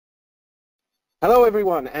Hello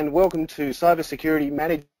everyone and welcome to Cybersecurity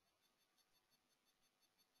Management.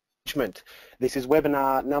 This is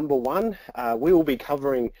webinar number 1. We will be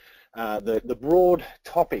covering the broad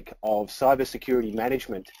topic of cybersecurity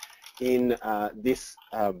management in this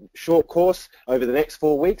short course over the next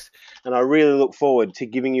 4 weeks, and I really look forward to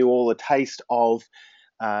giving you all a taste of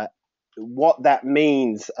what that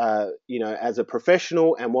means as a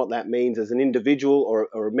professional and what that means as an individual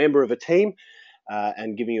or a member of a team,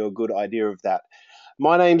 and giving you a good idea of that.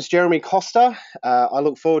 My name's Jeremy Koster. I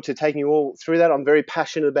look forward to taking you all through that. I'm very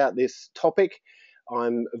passionate about this topic.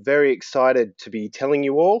 I'm very excited to be telling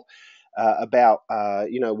you all about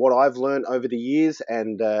what I've learned over the years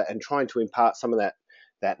and trying to impart some of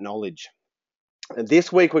that knowledge. And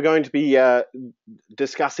this week we're going to be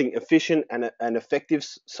discussing efficient and effective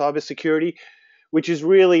cybersecurity, which is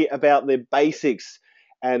really about the basics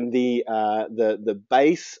and the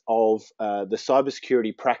base of the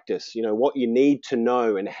cybersecurity practice. You know, what you need to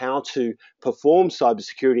know and how to perform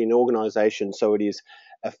cybersecurity in organizations so it is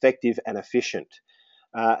effective and efficient.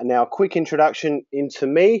 Now, a quick introduction into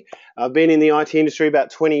me. I've been in the IT industry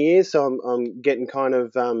about 20 years, so I'm getting kind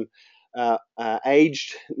of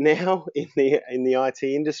aged now in the IT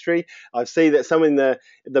industry. I see that some of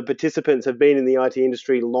the participants have been in the IT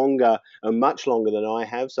industry longer, much longer than I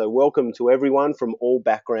have. So welcome to everyone from all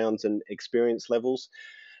backgrounds and experience levels.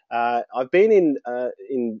 I've been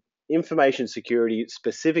in information security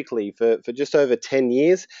specifically for just over 10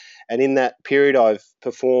 years, and in that period I've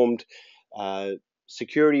performed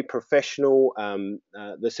security professional,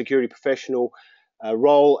 the security professional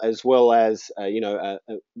role, as well as a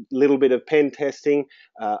little bit of pen testing,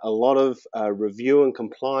 a lot of review and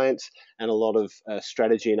compliance, and a lot of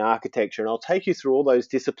strategy and architecture. And I'll take you through all those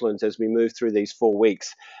disciplines as we move through these 4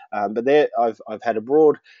 weeks. But there, I've had a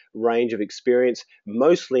broad range of experience,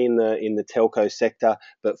 mostly in the telco sector,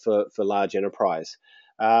 but for large enterprise.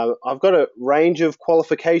 I've got a range of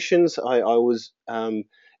qualifications. I was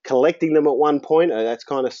collecting them at one point. That's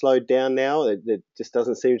kind of slowed down now. There just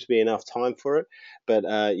doesn't seem to be enough time for it. But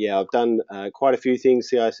yeah, I've done quite a few things: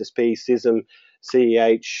 CISSP, CISM,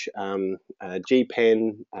 CEH,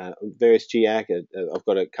 GPEN, various GAC. I've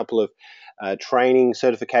got a couple of training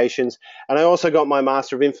certifications. And I also got my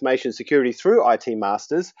Master of Information Security through IT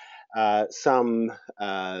Masters some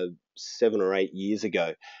 7 or 8 years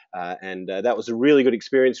ago. And that was a really good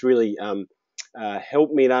experience, really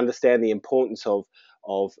helped me to understand the importance of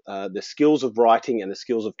the skills of writing and the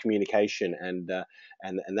skills of communication, and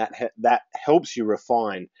that helps you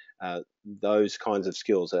refine those kinds of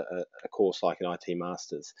skills. A course like an IT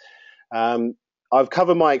Masters. I've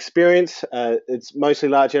covered my experience. It's mostly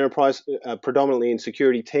large enterprise, predominantly in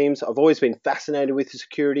security teams. I've always been fascinated with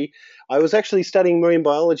security. I was actually studying marine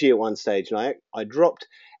biology at one stage, and I dropped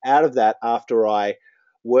out of that after I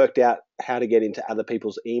worked out how to get into other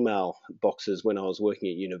people's email boxes when I was working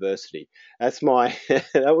at university. That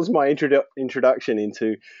was my introduction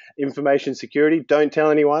into information security. Don't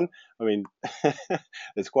tell anyone. I mean,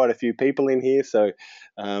 there's quite a few people in here, so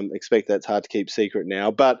expect that's hard to keep secret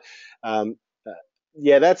now. But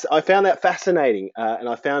yeah, I found that fascinating, and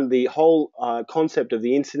I found the whole concept of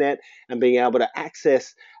the internet and being able to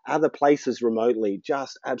access other places remotely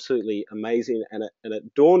just absolutely amazing. And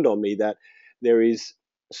it dawned on me that there is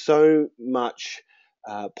so much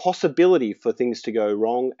possibility for things to go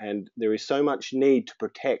wrong, and there is so much need to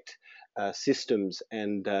protect systems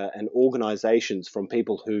and organizations from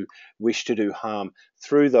people who wish to do harm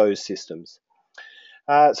through those systems.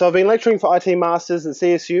 So I've been lecturing for IT Masters and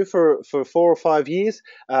CSU for 4 or 5 years.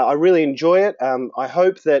 I really enjoy it. I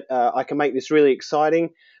hope that I can make this really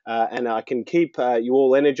exciting, and I can keep you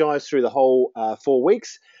all energized through the whole 4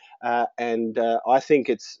 weeks. And I think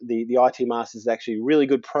it's the IT Masters is actually a really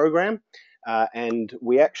good program, and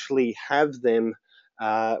we actually have them.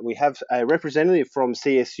 We have a representative from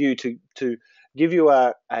CSU to give you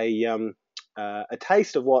a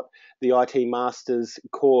taste of what the IT Masters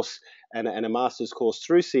course and a Masters course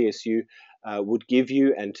through CSU would give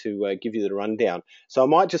you, and to give you the rundown. So I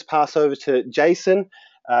might just pass over to Jason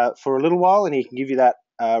for a little while, and he can give you that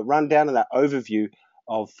rundown and that overview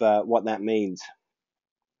of what that means.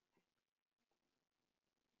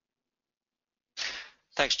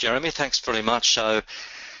 Thanks, Jeremy. Thanks very much. So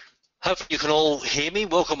hopefully you can all hear me.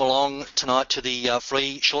 Welcome along tonight to the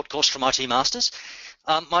free short course from IT Masters.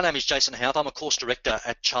 My name is Jason Houth. I'm a course director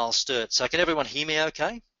at Charles Sturt. So can everyone hear me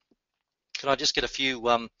okay? Can I just get a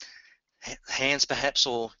few hands perhaps,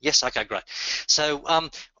 or yes? Okay, great. So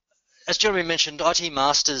as Jeremy mentioned, IT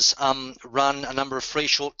Masters run a number of free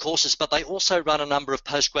short courses, but they also run a number of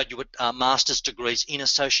postgraduate master's degrees in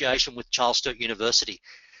association with Charles Sturt University.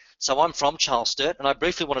 So I'm from Charles Sturt, and I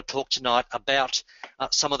briefly want to talk tonight about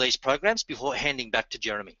some of these programs before handing back to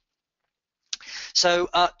Jeremy. So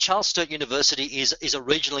Charles Sturt University is a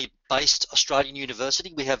regionally based Australian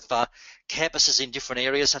university. We have campuses in different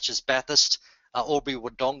areas such as Bathurst,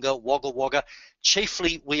 Albury-Wodonga, Wagga Wagga.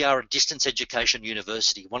 Chiefly, we are a distance education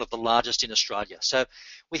university, one of the largest in Australia. So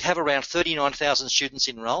we have around 39,000 students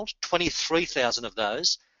enrolled. 23,000 of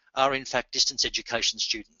those are in fact distance education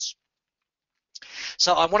students.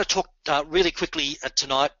 So I want to talk really quickly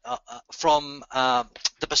tonight from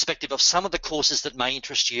the perspective of some of the courses that may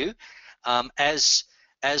interest you as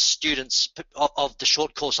students of the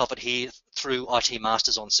short course offered here through IT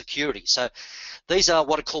Masters on Security. So these are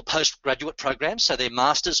what are called postgraduate programs. So they're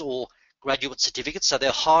masters or graduate certificates. So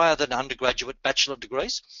they're higher than undergraduate bachelor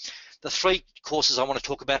degrees. The three courses I want to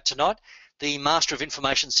talk about tonight: the Master of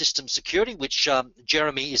Information Systems Security, which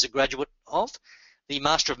Jeremy is a graduate of, the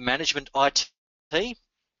Master of Management IT,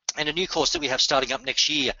 and a new course that we have starting up next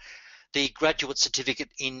year, the Graduate Certificate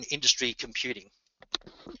in Industry Computing.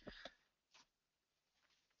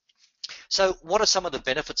 So what are some of the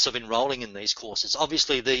benefits of enrolling in these courses?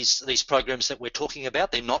 Obviously, these programs that we're talking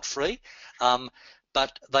about, they're not free,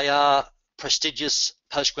 but they are prestigious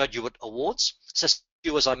postgraduate awards. So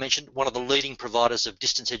you, as I mentioned, one of the leading providers of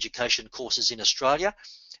distance education courses in Australia,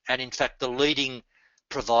 and in fact the leading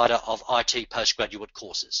provider of IT postgraduate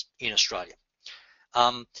courses in Australia.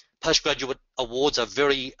 Postgraduate awards are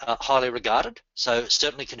very highly regarded, so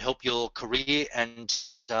certainly can help your career and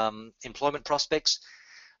employment prospects.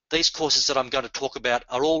 These courses that I'm going to talk about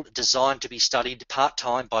are all designed to be studied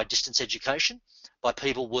part-time by distance education, by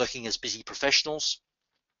people working as busy professionals.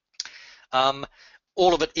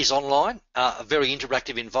 All of it is online, a very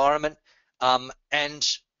interactive environment,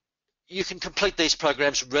 and you can complete these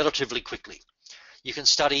programs relatively quickly. You can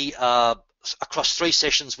study across 3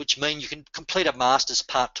 sessions, which mean you can complete a master's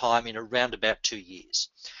part-time in around about 2 years.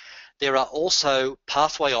 There are also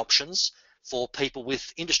pathway options for people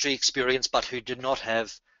with industry experience but who do not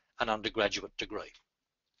have an undergraduate degree.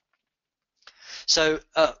 So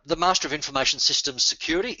the Master of Information Systems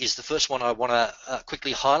Security is the first one I want to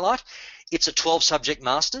quickly highlight. It's a 12-subject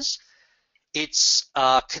master's. It's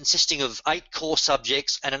consisting of 8 core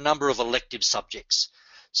subjects and a number of elective subjects.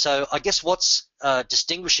 So I guess what's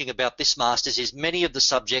distinguishing about this master's is many of the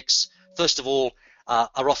subjects, first of all,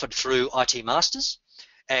 are offered through IT Masters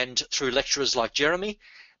and through lecturers like Jeremy,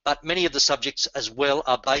 but many of the subjects as well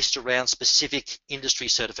are based around specific industry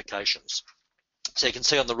certifications. So you can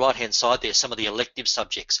see on the right-hand side there some of the elective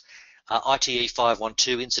subjects. ITE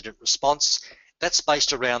 512 Incident Response, that's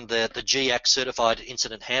based around the GAC Certified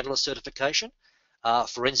Incident Handler certification.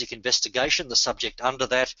 Forensic Investigation, the subject under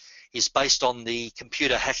that, is based on the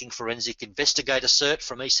Computer Hacking Forensic Investigator Cert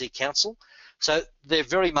from EC Council. So they're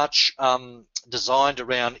very much designed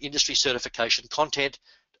around industry certification content,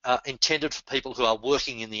 intended for people who are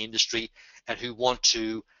working in the industry and who want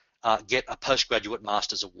to get a postgraduate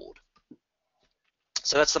master's award.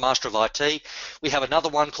 So that's the Master of IT. We have another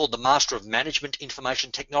one called the Master of Management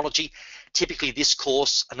Information Technology. Typically this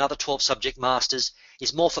course, another 12-subject masters,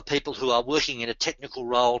 is more for people who are working in a technical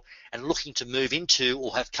role and looking to move into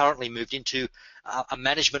or have currently moved into a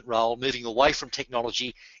management role, moving away from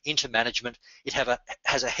technology into management. It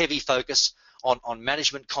has a heavy focus on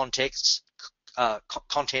management content,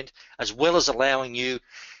 as well as allowing you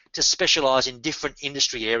to specialize in different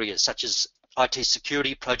industry areas such as IT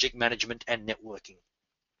security, project management, and networking.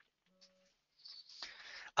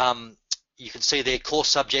 You can see their core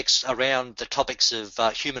subjects around the topics of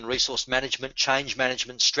human resource management, change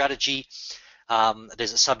management, strategy.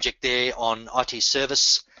 There's a subject there on IT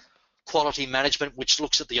service quality management, which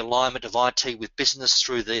looks at the alignment of IT with business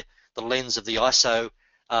through the lens of the ISO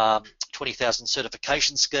 20000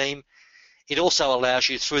 certification scheme. It also allows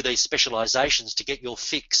you through these specializations to get your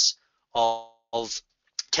fix of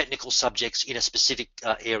technical subjects in a specific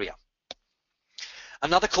area.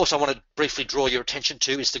 Another course I want to briefly draw your attention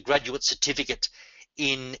to is the Graduate Certificate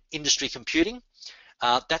in Industry Computing.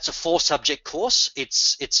 That's a 4-subject course.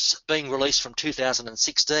 It's being released from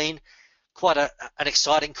 2016. Quite an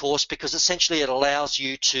exciting course because essentially it allows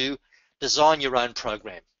you to design your own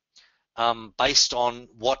program based on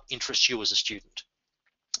what interests you as a student.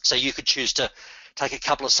 So you could choose to take a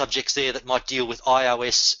couple of subjects there that might deal with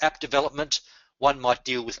iOS app development. One might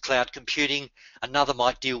deal with cloud computing, another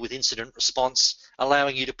might deal with incident response,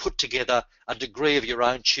 allowing you to put together a degree of your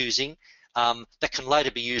own choosing that can later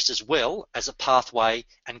be used as well as a pathway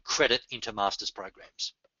and credit into master's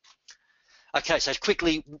programs. Okay, so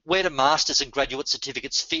quickly, where do masters and graduate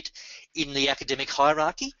certificates fit in the academic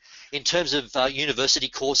hierarchy? In terms of university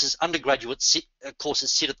courses, undergraduate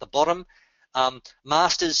courses sit at the bottom.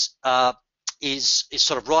 Masters is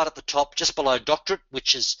sort of right at the top, just below doctorate,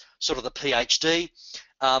 which is sort of the PhD.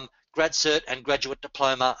 Grad Cert and Graduate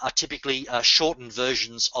Diploma are typically shortened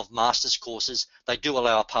versions of Masters courses. They do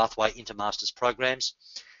allow a pathway into Masters programs.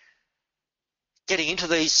 Getting into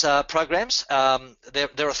these programs, there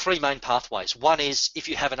are three main pathways. One is if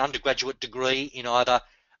you have an undergraduate degree in either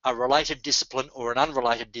a related discipline or an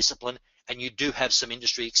unrelated discipline, and you do have some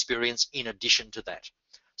industry experience in addition to that.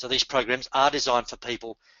 So these programs are designed for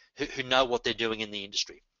people who know what they're doing in the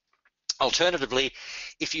industry. Alternatively,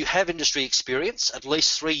 if you have industry experience, at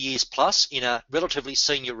least 3 years plus in a relatively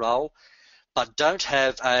senior role, but don't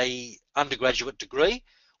have a undergraduate degree,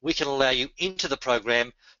 we can allow you into the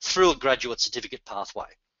program through a graduate certificate pathway.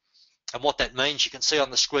 And what that means, you can see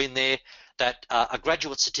on the screen there that a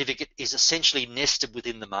graduate certificate is essentially nested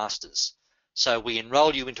within the Masters. So we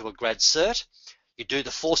enroll you into a grad cert, you do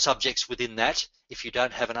the 4 subjects within that. If you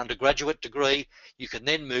don't have an undergraduate degree, you can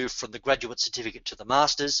then move from the graduate certificate to the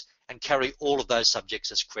Masters and carry all of those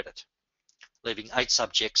subjects as credit, leaving 8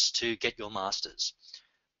 subjects to get your Masters.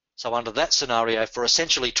 So under that scenario, for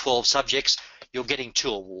essentially 12 subjects, you're getting 2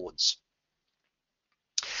 awards.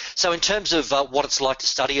 So in terms of what it's like to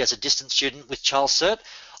study as a distance student with Charles Cert,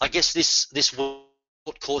 I guess this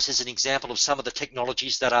course is an example of some of the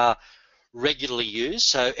technologies that are regularly used.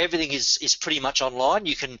 So everything is pretty much online.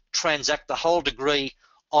 You can transact the whole degree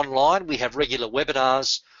online. We have regular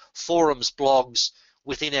webinars, forums, blogs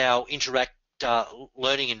within our Interact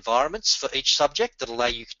learning environments for each subject that allow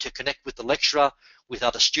you to connect with the lecturer, with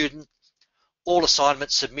other students. All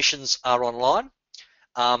assignment submissions are online.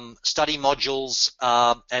 Study modules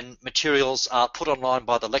and materials are put online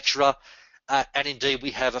by the lecturer, and indeed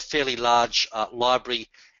we have a fairly large library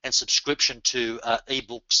and subscription to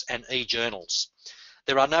ebooks and e-journals.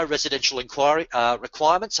 There are no residential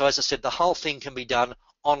requirements, so as I said, the whole thing can be done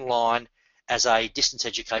online as a distance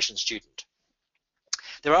education student.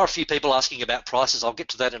 There are a few people asking about prices. I'll get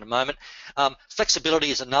to that in a moment.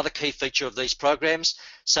 Flexibility is another key feature of these programs.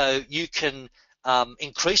 So you can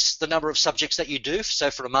increase the number of subjects that you do.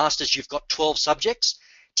 So for a Masters, you've got 12 subjects.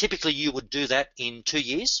 Typically, you would do that in 2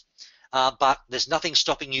 years, but there's nothing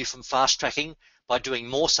stopping you from fast-tracking by doing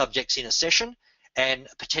more subjects in a session and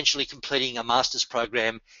potentially completing a Masters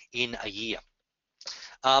program in a year.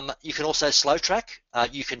 You can also slow track.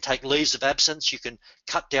 You can take leaves of absence. You can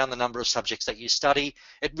cut down the number of subjects that you study.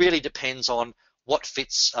 It really depends on what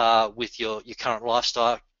fits with your current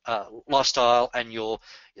lifestyle and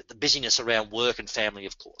the busyness around work and family,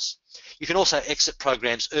 of course. You can also exit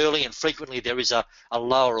programs early, and frequently there is a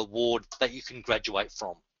lower award that you can graduate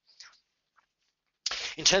from.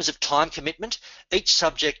 In terms of time commitment, each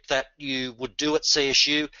subject that you would do at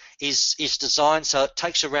CSU is designed so it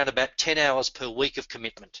takes around about 10 hours per week of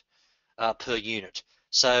commitment per unit.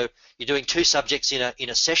 So you're doing 2 subjects in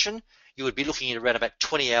a session, you would be looking at around about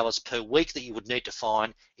 20 hours per week that you would need to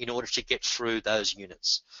find in order to get through those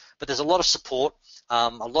units. But there's a lot of support, a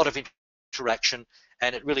lot of interaction,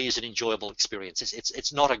 and it really is an enjoyable experience.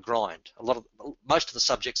 It's not a grind. Most of the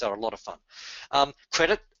subjects are a lot of fun.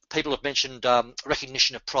 Credit. People have mentioned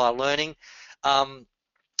recognition of prior learning.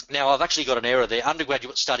 Now, I've actually got an error there.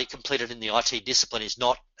 Undergraduate study completed in the IT discipline is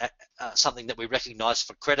not something that we recognise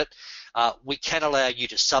for credit. We can allow you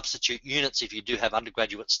to substitute units if you do have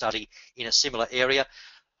undergraduate study in a similar area.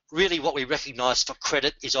 Really, what we recognise for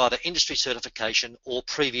credit is either industry certification or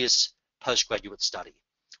previous postgraduate study.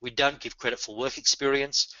 We don't give credit for work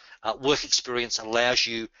experience. Work experience allows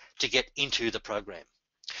you to get into the program.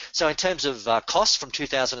 So in terms of costs from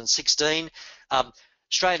 2016,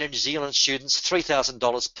 Australian and New Zealand students,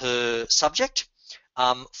 $3,000 per subject.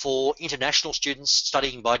 For international students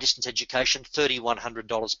studying by distance education,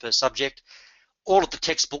 $3,100 per subject. All of the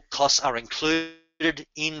textbook costs are included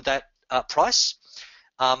in that price.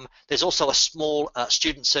 There's also a small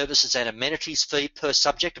student services and amenities fee per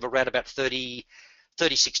subject of around about $36.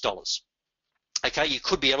 Okay, you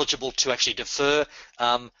could be eligible to actually defer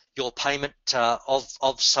your payment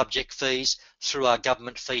of subject fees through our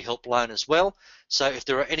government fee help loan as well. So if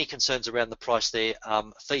there are any concerns around the price there,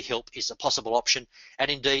 fee help is a possible option. And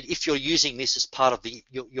indeed, if you're using this as part of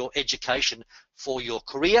your education for your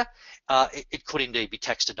career, it could indeed be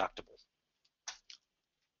tax deductible.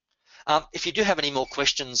 If you do have any more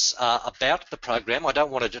questions about the program, I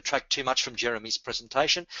don't want to detract too much from Jeremy's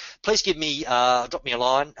presentation, please drop me a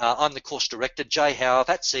line. I'm the course director,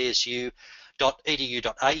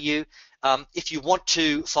 jhowarth@csu.edu.au. If you want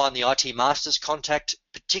to find the IT Masters contact,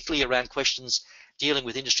 particularly around questions dealing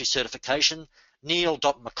with industry certification,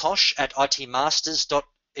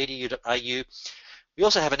 neil.mccosh@itmasters.edu.au. We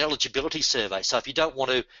also have an eligibility survey. So if you don't want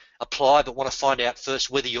to apply but want to find out first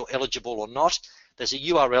whether you're eligible or not, there's a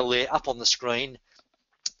URL there up on the screen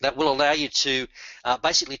that will allow you to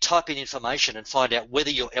basically type in information and find out whether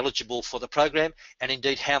you're eligible for the program and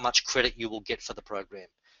indeed how much credit you will get for the program.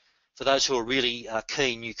 For those who are really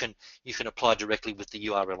keen, you can apply directly with the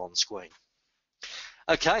URL on the screen.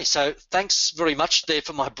 Okay, so thanks very much there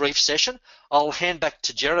for my brief session. I'll hand back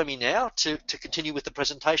to Jeremy now to continue with the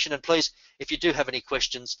presentation. And please, if you do have any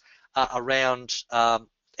questions around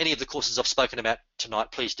any of the courses I've spoken about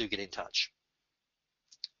tonight, please do get in touch.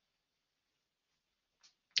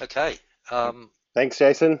 Okay. Thanks,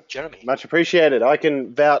 Jason. Jeremy. Much appreciated. I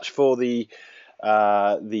can vouch for the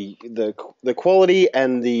quality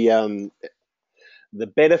and the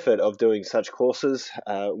benefit of doing such courses.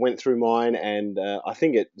 Went through mine, and I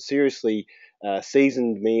think it seriously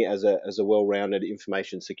seasoned me as a well-rounded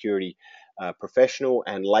information security professional,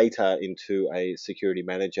 and later into a security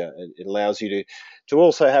manager. It allows you to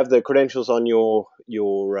also have the credentials on your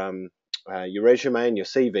resume and your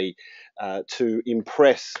CV to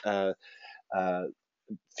impress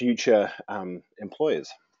future employers.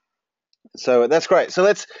 So that's great. So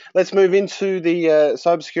let's move into the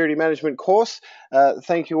cybersecurity management course.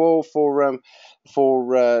 Thank you all for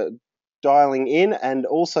dialing in, and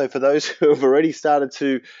also for those who have already started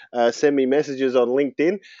to send me messages on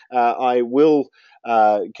LinkedIn. I will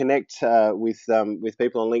connect with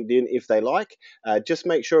people on LinkedIn if they like. Just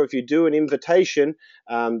make sure if you do an invitation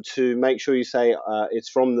to make sure you say it's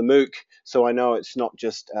from the MOOC, so I know it's not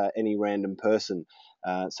just any random person.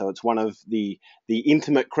 So it's one of the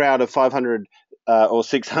intimate crowd of 500 or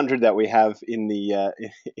 600 that we have in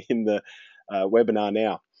the webinar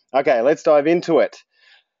now. Okay, let's dive into it.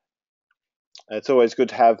 It's always good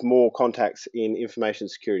to have more contacts in information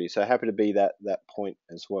security, so happy to be that point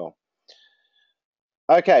as well.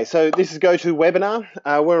 Okay, so this is GoToWebinar.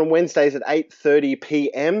 We're on Wednesdays at 8:30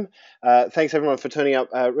 p.m. Thanks everyone for turning up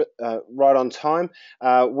right on time.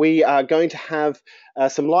 We are going to have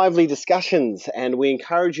some lively discussions, and we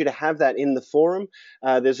encourage you to have that in the forum.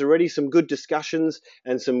 There's already some good discussions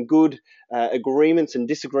and some good agreements and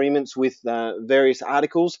disagreements with various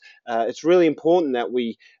articles. It's really important that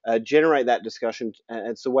we generate that discussion.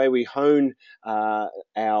 It's the way we hone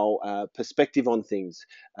our perspective on things.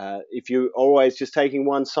 If you're always just taking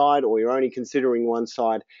one side, or you're only considering one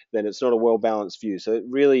side, then it's not a well-balanced view. So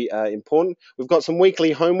really important. We've got some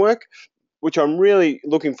weekly homework, which I'm really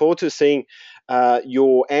looking forward to seeing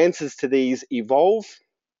your answers to these evolve.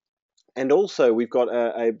 And also we've got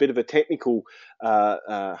a bit of a technical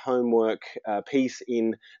homework piece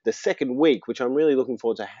in the second week, which I'm really looking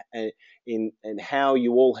forward to in how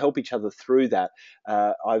you all help each other through that.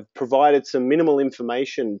 I've provided some minimal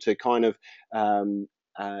information to kind of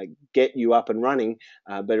get you up and running,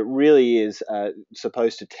 but it really is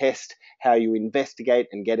supposed to test how you investigate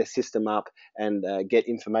and get a system up and get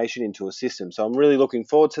information into a system. So I'm really looking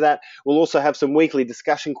forward to that. We'll also have some weekly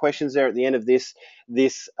discussion questions there at the end of this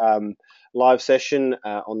live session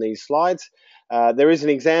on these slides. There is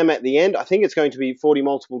an exam at the end. I think it's going to be 40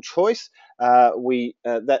 multiple choice.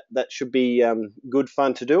 That should be good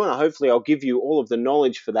fun to do, and hopefully I'll give you all of the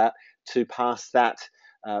knowledge for that to pass that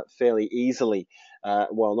fairly easily.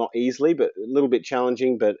 Well, not easily, but a little bit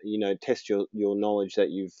challenging, but test your knowledge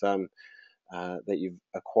that you've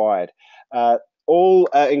acquired. All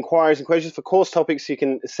inquiries and questions for course topics, you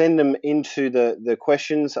can send them into the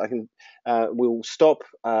questions. We'll stop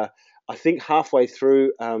I think halfway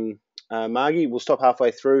through. Margie, we'll stop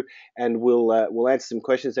halfway through, and we'll answer some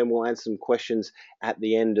questions, and we'll answer some questions at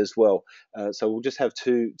the end as well. So we'll just have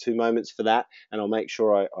two moments for that, and I'll make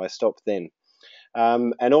sure I stop then.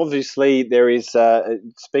 And obviously there is,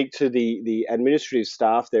 speak to the administrative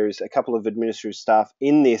staff. There is a couple of administrative staff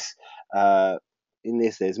in this.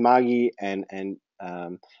 There's Margie, and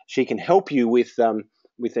she can help you with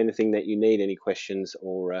anything that you need, any questions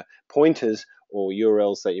or pointers or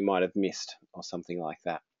URLs that you might have missed or something like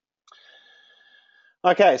that.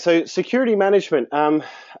 Okay, so security management.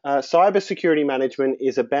 Cybersecurity management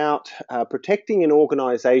is about protecting an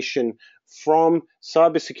organization from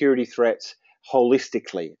cybersecurity threats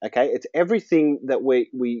holistically. Okay, it's everything that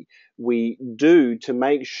we do to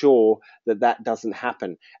make sure that doesn't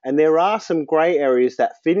happen. And there are some gray areas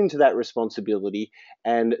that fit into that responsibility,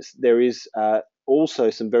 and there is also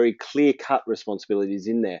some very clear-cut responsibilities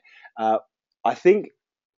in there. I think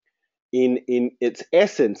in its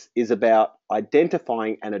essence is about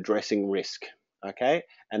identifying and addressing risk. Okay,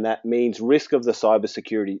 and that means risk of the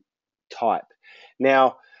cybersecurity type.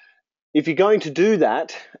 Now, if you're going to do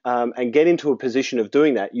that and get into a position of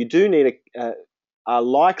doing that, you do need are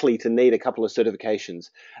likely to need a couple of certifications.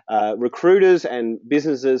 Recruiters and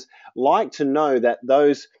businesses like to know that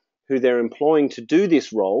those who they're employing to do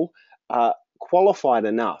this role are qualified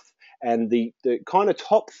enough. And the kind of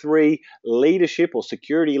top 3 leadership or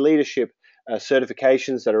security leadership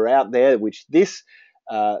certifications that are out there, which this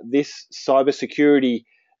cybersecurity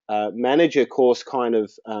manager course kind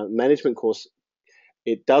of management course,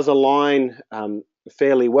 it does align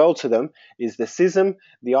fairly well to them, is the CISM,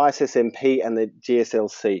 the ISSMP, and the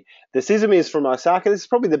GSLC. The CISM is from Osaka. This is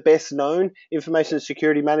probably the best known information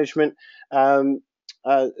security management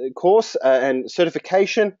course and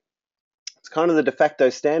certification. It's kind of the de facto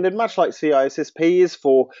standard, much like CISSP is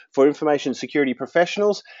for information security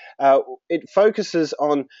professionals. It focuses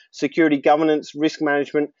on security governance, risk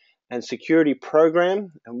management, and security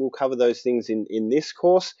program, and we'll cover those things in this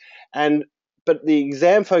course. But the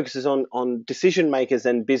exam focuses on decision makers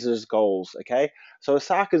and business goals. Okay, so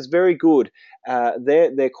Osaka is very good.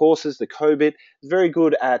 Their courses, the COBIT, is very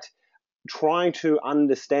good at trying to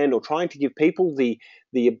understand or trying to give people the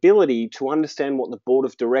ability to understand what the board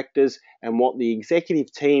of directors and what the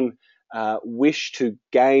executive team wish to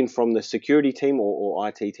gain from the security team or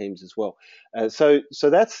IT teams as well. So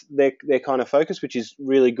that's their kind of focus, which is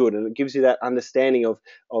really good, and it gives you that understanding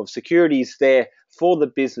of security is there for the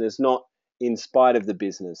business, not in spite of the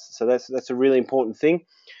business. So that's a really important thing.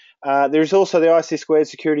 There's also the IC squared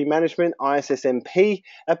security management, ISSMP.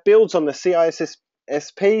 It builds on the CISSP.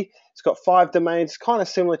 It's got 5 domains, kind of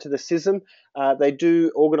similar to the CISM. They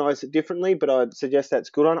do organize it differently, but I'd suggest that's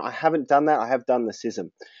good on. I haven't done that. I have done the CISM.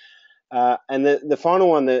 And the final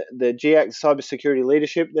one, the GAC, Cybersecurity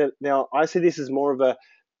Leadership. Now, I see this as more of a,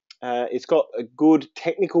 it's got a good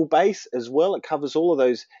technical base as well. It covers all of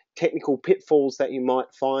those technical pitfalls that you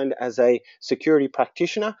might find as a security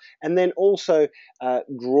practitioner, and then also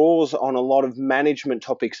draws on a lot of management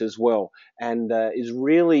topics as well, and is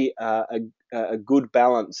really a good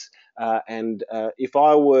balance. And if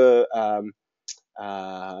I were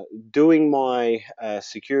doing my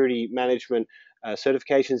security management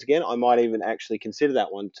certifications again, I might even actually consider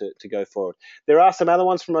that one to go forward. There are some other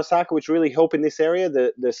ones from Osaka which really help in this area.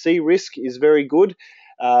 The C risk is very good.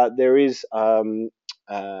 There is also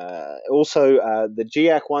the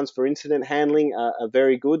GIAC ones for incident handling are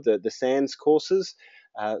very good. The SANS courses.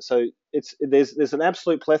 So there's an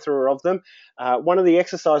absolute plethora of them. One of the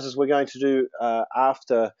exercises we're going to do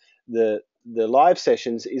after the live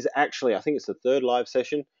sessions is actually, I think it's the 3rd live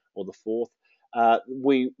session or the 4th.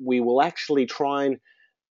 We will actually try and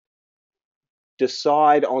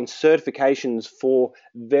decide on certifications for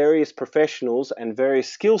various professionals and various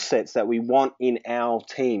skill sets that we want in our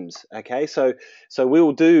teams. Okay, so we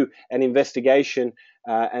will do an investigation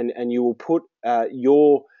and you will put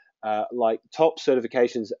your like top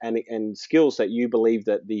certifications and skills that you believe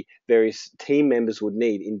that the various team members would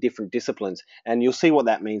need in different disciplines, and you'll see what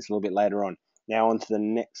that means a little bit later on. Now on to the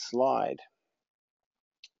next slide.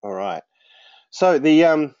 All right. So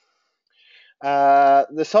the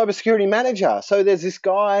cybersecurity manager. So there's this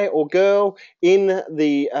guy or girl in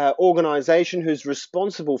the organization who's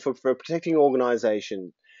responsible for protecting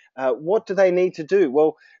organization. What do they need to do?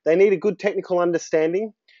 Well, they need a good technical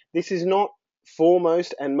understanding. This is not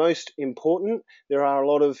foremost and most important. There are a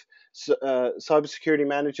lot of cybersecurity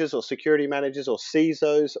managers or security managers or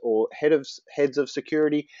CISOs or heads of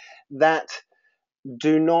security that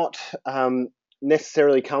do not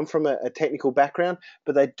necessarily come from a technical background,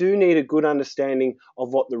 but they do need a good understanding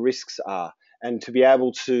of what the risks are and to be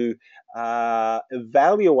able to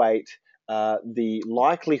evaluate the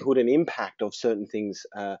likelihood and impact of certain things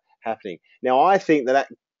happening. Now, I think that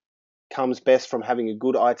comes best from having a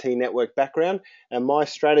good IT network background, and my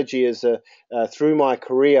strategy as through my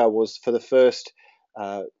career was for the first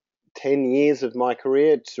 10 years of my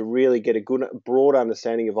career to really get a good broad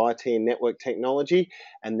understanding of IT and network technology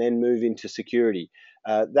and then move into security.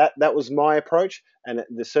 That was my approach, and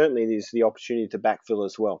there certainly is the opportunity to backfill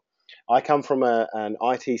as well. I come from an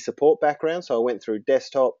IT support background, so I went through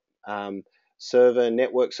desktop, server,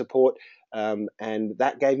 network support, and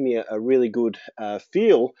that gave me a really good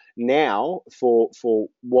feel now for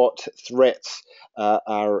what threats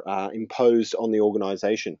are imposed on the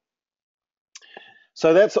organization.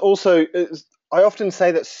 So that's also, I often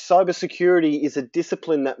say that cybersecurity is a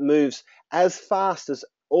discipline that moves as fast as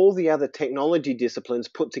all the other technology disciplines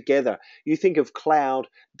put together. You think of cloud,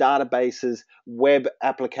 databases, web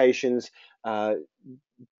applications,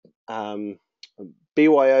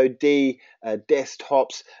 BYOD,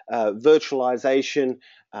 desktops, virtualization,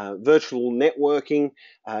 virtual networking.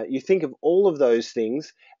 You think of all of those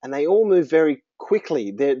things, and they all move very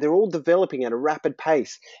quickly. They're all developing at a rapid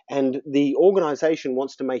pace, and the organization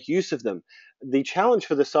wants to make use of them. The challenge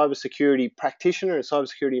for the cybersecurity practitioner and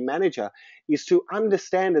cybersecurity manager is to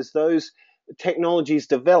understand, as those technologies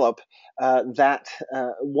develop,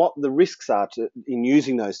 what the risks are in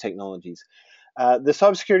using those technologies. The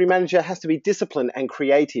cybersecurity manager has to be disciplined and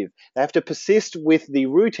creative. They have to persist with the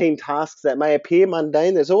routine tasks that may appear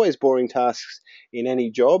mundane. There's always boring tasks in any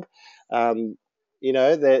job. There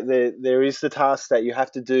is the tasks that you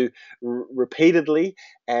have to do repeatedly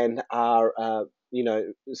and are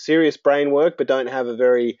serious brain work, but don't have a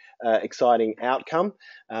very exciting outcome.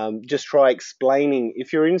 Just try explaining,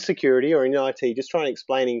 if you're in security or in IT, just try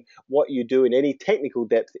explaining what you do in any technical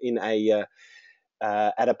depth in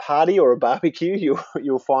at a party or a barbecue.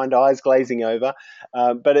 You'll find eyes glazing over.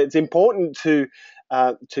 But it's important to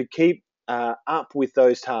keep up with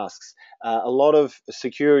those tasks. A lot of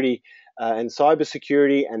security and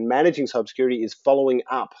cybersecurity and managing cybersecurity is following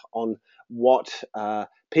up on what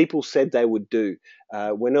people said they would do.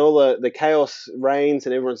 When all the chaos reigns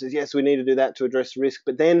and everyone says, yes, we need to do that to address risk,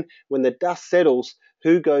 but then when the dust settles,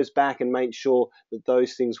 who goes back and makes sure that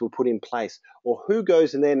those things were put in place? Or who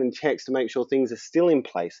goes in then and checks to make sure things are still in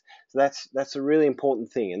place? So that's a really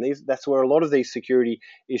important thing, and that's where a lot of these security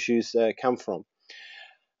issues come from.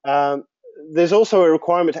 There's also a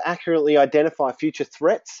requirement to accurately identify future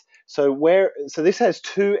threats. So this has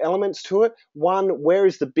two elements to it. One, where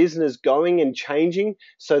is the business going and changing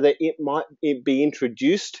so that it might be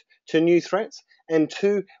introduced to new threats? And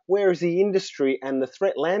two, where is the industry and the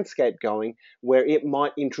threat landscape going where it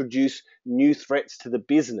might introduce new threats to the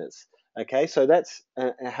business? Okay, so that's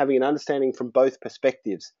having an understanding from both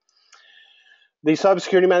perspectives. The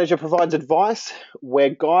cybersecurity manager provides advice where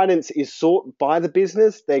guidance is sought by the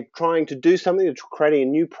business. They're trying to do something, they're creating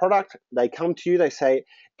a new product. They come to you, they say,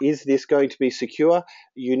 is this going to be secure?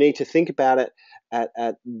 You need to think about it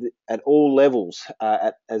at all levels,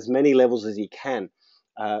 at as many levels as you can.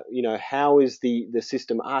 How is the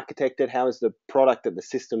system architected? How is the product that the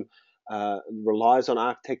system relies on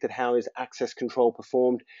architected? How is access control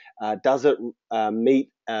performed? Does it meet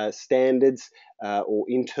standards or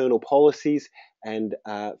internal policies? And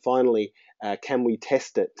finally, can we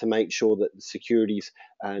test it to make sure that the security's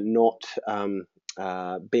not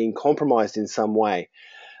being compromised in some way?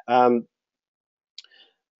 And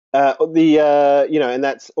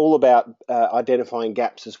that's all about identifying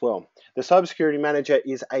gaps as well. The cybersecurity manager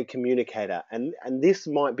is a communicator, and this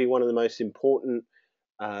might be one of the most important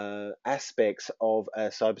aspects of a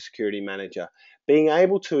cybersecurity manager. Being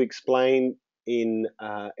able to explain in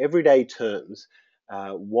everyday terms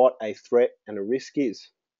what a threat and a risk is,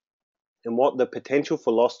 and what the potential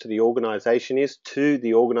for loss to the organization is, to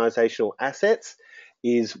the organizational assets,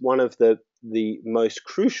 is one of the most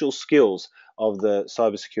crucial skills of the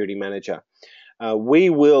cybersecurity manager. We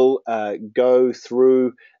will go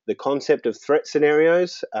through the concept of threat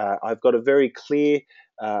scenarios. I've got a very clear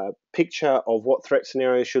picture of what threat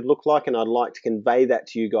scenarios should look like, and I'd like to convey that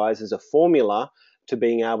to you guys as a formula to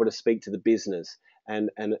being able to speak to the business. And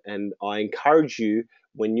I encourage you,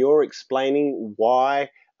 when you're explaining why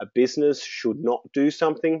a business should not do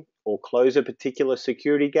something or close a particular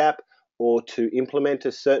security gap or to implement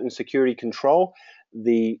a certain security control,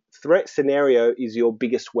 the threat scenario is your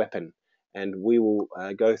biggest weapon. And we will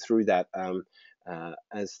go through that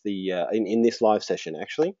in this live session,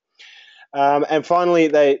 actually. And finally,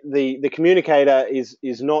 the communicator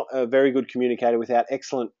is not a very good communicator without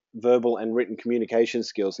excellent verbal and written communication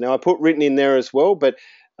skills. Now, I put written in there as well, but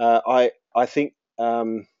I think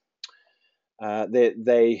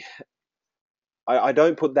I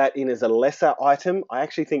don't put that in as a lesser item. I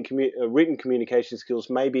actually think written communication skills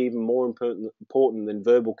may be even more important than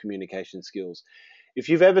verbal communication skills. If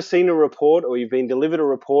you've ever seen a report or you've been delivered a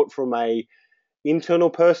report from a internal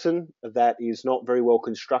person that is not very well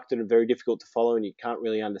constructed and very difficult to follow and you can't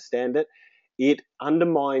really understand it, it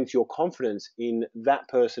undermines your confidence in that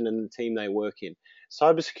person and the team they work in.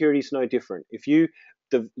 Cybersecurity is no different. If you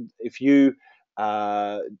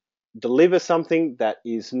deliver something that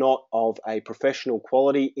is not of a professional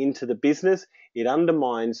quality into the business, it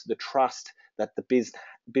undermines the trust that the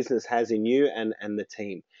business has in you and the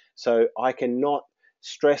team. So I cannot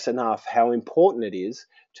stress enough how important it is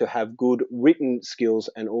to have good written skills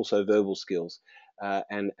and also verbal skills.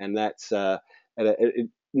 And that's it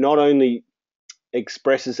not only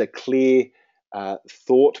expresses a clear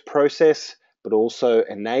thought process, but also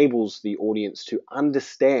enables the audience to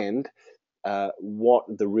understand what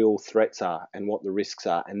the real threats are and what the risks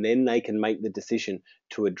are, and then they can make the decision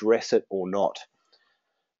to address it or not.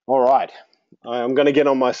 All right. I'm going to get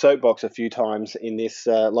on my soapbox a few times in this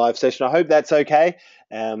live session. I hope that's okay.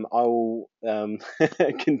 I will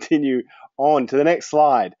continue on to the next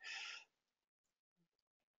slide.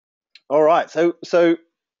 All right, so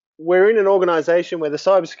we're in an organization where the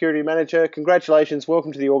cybersecurity manager, congratulations,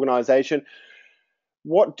 welcome to the organization.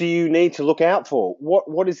 What do you need to look out for?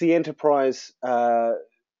 What is the enterprise,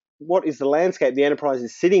 what is the landscape the enterprise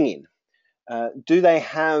is sitting in? Do they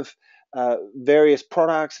have various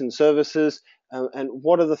products and services, and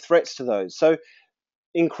what are the threats to those? So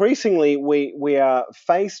increasingly, we are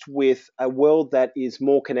faced with a world that is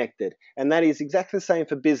more connected, and that is exactly the same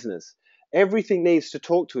for business. Everything needs to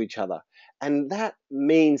talk to each other, and that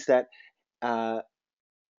means that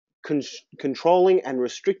controlling and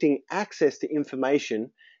restricting access to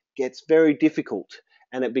information gets very difficult,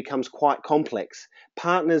 and it becomes quite complex.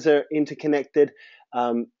 Partners are interconnected.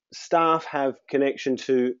 Staff have connection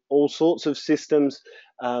to all sorts of systems,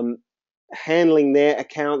 handling their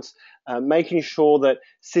accounts, making sure that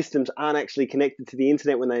systems aren't actually connected to the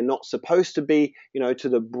internet when they're not supposed to be, to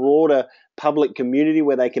the broader public community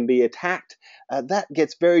where they can be attacked. That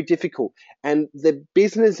gets very difficult. And the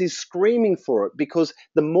business is screaming for it, because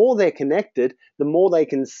the more they're connected, the more they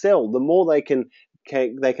can sell, the more they can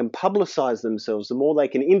publicize themselves, the more they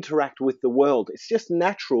can interact with the world. It's just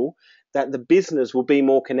natural that the business will be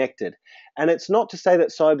more connected. And it's not to say that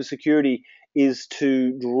cybersecurity is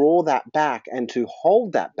to draw that back and to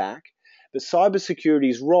hold that back, but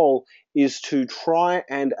cybersecurity's role is to try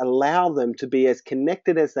and allow them to be as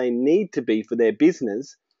connected as they need to be for their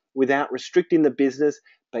business without restricting the business,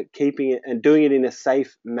 but keeping it and doing it in a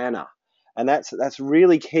safe manner. And that's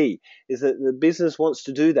really key, is that the business wants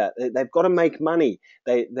to do that. They've got to make money.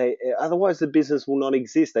 Otherwise the business will not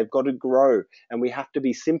exist. They've got to grow, and we have to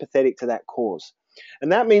be sympathetic to that cause.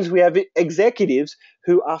 And that means we have executives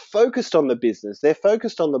who are focused on the business. They're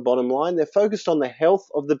focused on the bottom line. They're focused on the health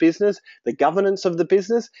of the business, the governance of the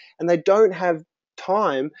business, and they don't have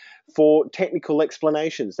time for technical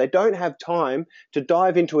explanations. They don't have time to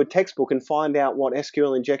dive into a textbook and find out what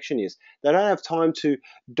SQL injection is. They don't have time to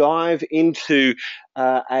dive into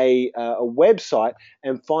a website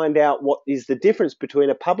and find out what is the difference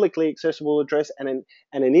between a publicly accessible address and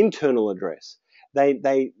an internal address.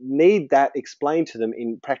 They need that explained to them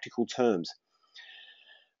in practical terms.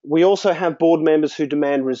 We also have board members who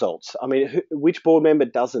demand results. I mean, which board member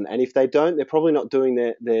doesn't? And if they don't, they're probably not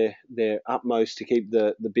doing their utmost to keep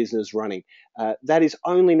the business running. That is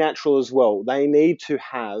only natural as well. They need to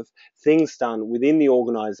have things done within the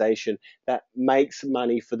organization that makes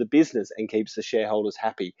money for the business and keeps the shareholders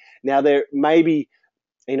happy. Now, there may be,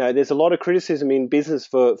 there's a lot of criticism in business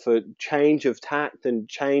for change of tact and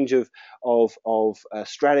change of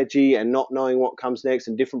strategy and not knowing what comes next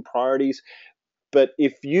and different priorities. But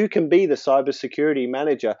if you can be the cybersecurity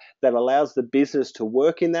manager that allows the business to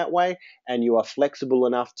work in that way, and you are flexible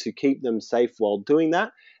enough to keep them safe while doing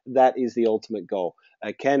that, that is the ultimate goal.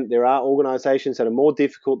 There are organizations that are more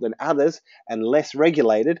difficult than others and less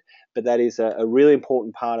regulated, but that is a really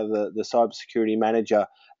important part of the cybersecurity manager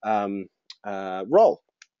role.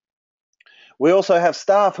 We also have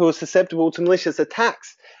staff who are susceptible to malicious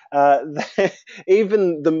attacks.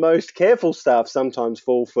 Even the most careful staff sometimes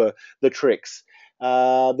fall for the tricks.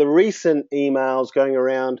 The recent emails going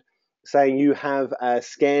around saying you have a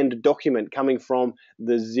scanned document coming from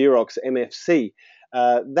the Xerox MFC,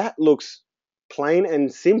 that looks plain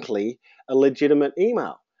and simply a legitimate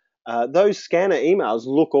email. Those scanner emails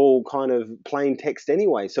look all kind of plain text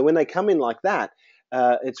anyway. So when they come in like that,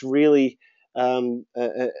 it's really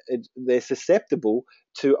they're susceptible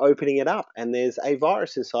to opening it up, and there's a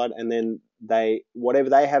virus inside, and then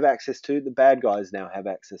whatever they have access to, the bad guys now have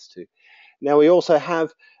access to. Now we also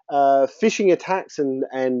have phishing attacks and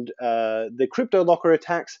the crypto locker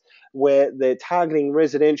attacks, where they're targeting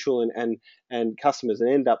residential and customers and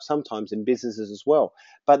end up sometimes in businesses as well.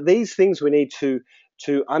 But these things we need to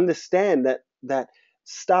understand that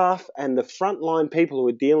staff and the frontline people who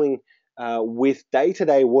are dealing with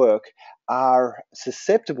day-to-day work are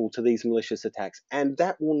susceptible to these malicious attacks, and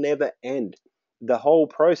that will never end. The whole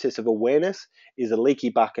process of awareness is a leaky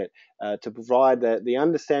bucket. To provide the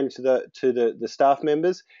understanding to the staff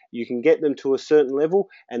members, you can get them to a certain level,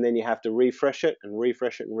 and then you have to refresh it and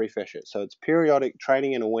refresh it and refresh it. So it's periodic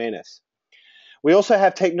training and awareness. We also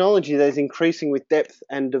have technology that is increasing with depth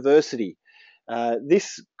and diversity.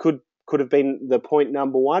 This could have been the point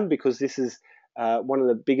number one, because this is one of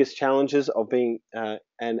the biggest challenges of being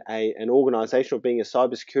an organization, or being a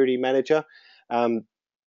cybersecurity manager,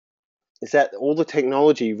 is that all the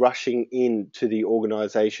technology rushing into the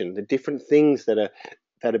organization, the different things that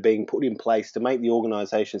are being put in place to make the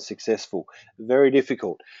organization successful, very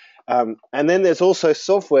difficult. And then there's also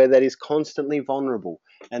software that is constantly vulnerable.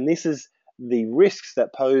 And this is the risks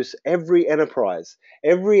that pose every enterprise.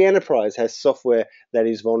 Every enterprise has software that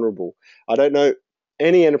is vulnerable. I don't know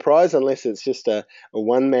any enterprise, unless it's just a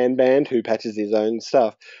one-man band who patches his own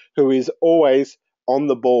stuff, who is always on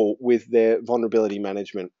the ball with their vulnerability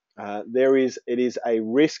management. It is a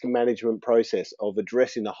risk management process of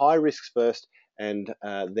addressing the high risks first and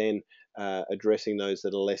then addressing those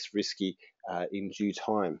that are less risky in due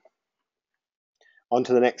time. On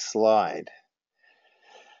to the next slide.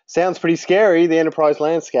 Sounds pretty scary, the enterprise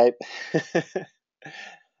landscape.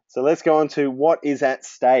 So let's go on to what is at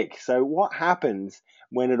stake. So what happens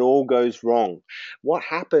when it all goes wrong? What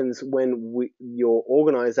happens when your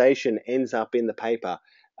organization ends up in the paper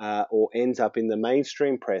or ends up in the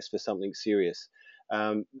mainstream press for something serious?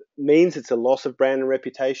 Means it's a loss of brand and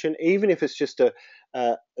reputation, even if it's just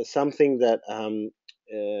something that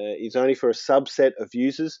is only for a subset of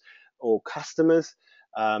users or customers.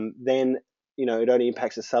 Then it only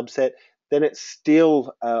impacts a subset. Then it's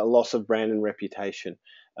still a loss of brand and reputation.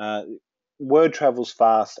 Word travels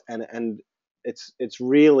fast, and it's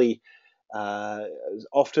really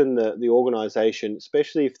often the organization,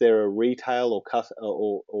 especially if they're a retail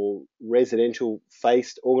or residential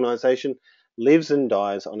faced organization, lives and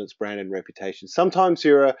dies on its brand and reputation. Sometimes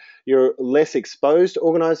you're a less exposed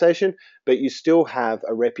organization, but you still have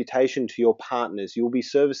a reputation to your partners. You'll be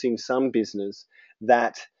servicing some business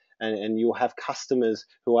and you'll have customers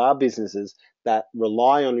who are businesses that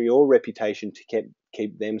rely on your reputation to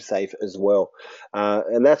keep them safe as well.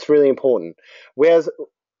 And that's really important. Whereas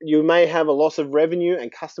you may have a loss of revenue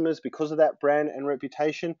and customers because of that brand and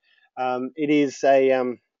reputation. It is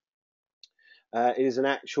an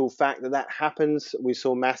actual fact that happens. We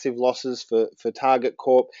saw massive losses for Target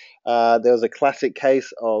Corp. There was a classic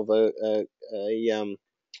case of a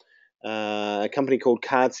company called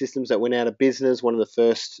Card Systems that went out of business, one of the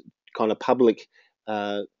first kind of public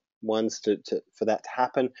ones for that to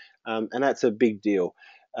happen, and that's a big deal.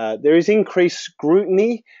 There is increased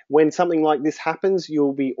scrutiny when something like this happens.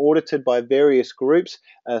 You'll be audited by various groups.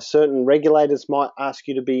 Certain regulators might ask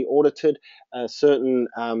you to be audited. Certain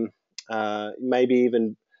maybe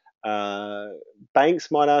even banks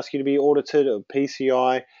might ask you to be audited, or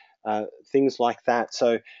PCI, things like that.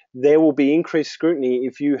 So there will be increased scrutiny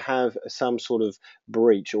if you have some sort of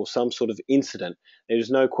breach or some sort of incident.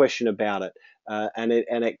 There's no question about it, and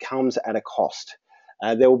it comes at a cost.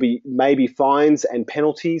 There will be maybe fines and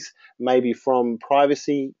penalties, maybe from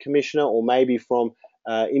Privacy Commissioner, or maybe from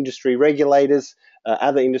industry regulators,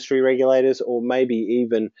 other industry regulators, or maybe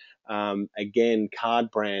even again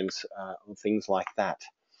card brands or things like that.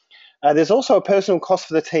 There's also a personal cost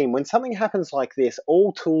for the team. When something happens like this,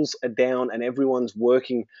 all tools are down and everyone's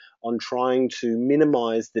working on trying to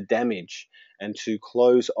minimize the damage and to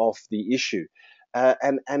close off the issue.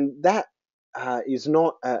 And that is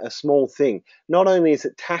not a small thing. Not only is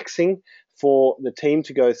it taxing for the team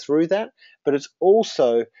to go through that, but it's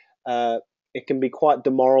also it can be quite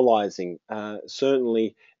demoralizing.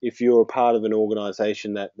 Certainly, if you're a part of an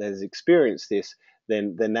organization that has experienced this,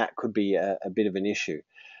 then that could be a bit of an issue.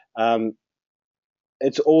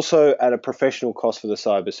 It's also at a professional cost for the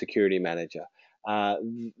cybersecurity manager.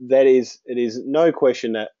 It is no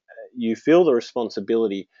question that you feel the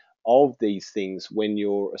responsibility of these things when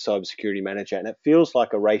you're a cybersecurity manager, and it feels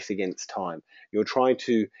like a race against time. You're trying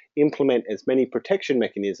to implement as many protection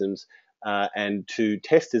mechanisms and to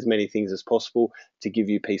test as many things as possible to give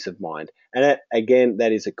you peace of mind. And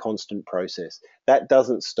that is a constant process. That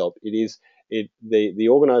doesn't stop. The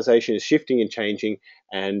organization is shifting and changing,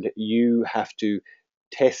 and you have to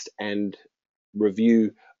test and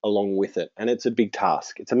review along with it. And it's a big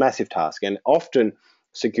task. It's a massive task. And often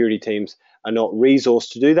security teams are not resourced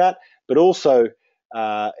to do that, but also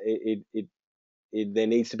there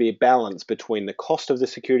needs to be a balance between the cost of the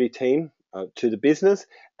security team to the business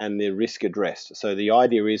and the risk addressed. So the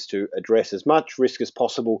idea is to address as much risk as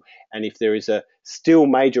possible, and if there is still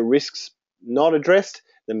major risks not addressed,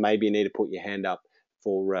 then maybe you need to put your hand up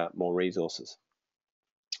for more resources.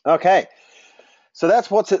 Okay, so that's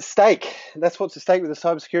what's at stake. That's what's at stake with the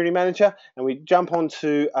cybersecurity manager, and we jump on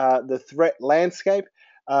to the threat landscape.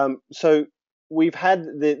 So we've had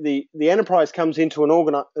the enterprise comes into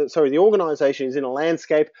the organization is in a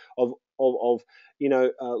landscape of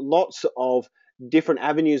lots of different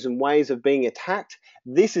avenues and ways of being attacked.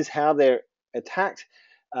 This is how they're attacked.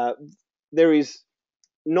 There is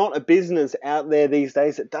not a business out there these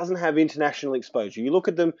days that doesn't have international exposure. You look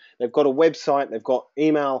at them, they've got a website, they've got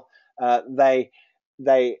email,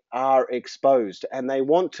 they are exposed, and they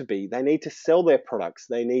want to be. They need to sell their products.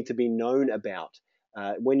 They need to be known about.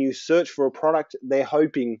 When you search for a product, they're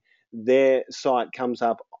hoping their site comes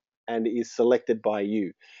up and is selected by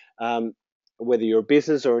you, whether you're a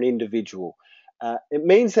business or an individual. It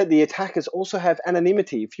means that the attackers also have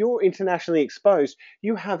anonymity. If you're internationally exposed,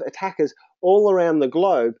 you have attackers all around the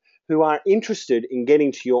globe who are interested in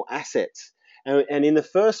getting to your assets. And in the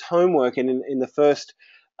first homework and in the first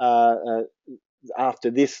after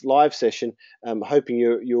this live session, hoping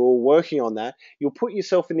you're all working on that, you'll put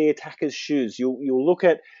yourself in the attacker's shoes. You'll look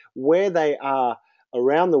at where they are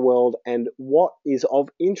around the world and what is of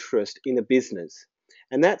interest in a business.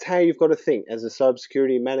 And that's how you've got to think as a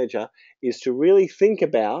cybersecurity manager, is to really think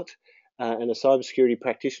about, and a cybersecurity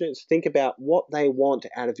practitioner, is think about what they want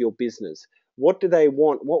out of your business. What do they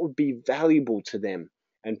want? What would be valuable to them?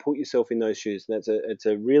 And put yourself in those shoes. And it's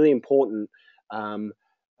a really important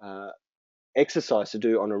exercise to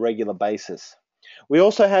do on a regular basis. We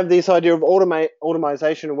also have this idea of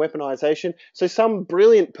automation and weaponization. So some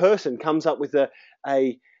brilliant person comes up with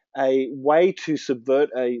a way to subvert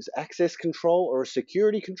a access control or a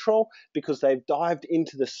security control because they've dived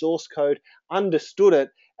into the source code, understood it,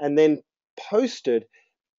 and then posted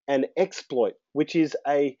an exploit, which is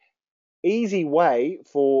a easy way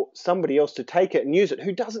for somebody else to take it and use it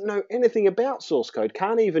who doesn't know anything about source code,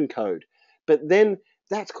 can't even code. But then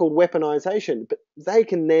that's called weaponization. But they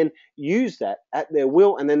can then use that at their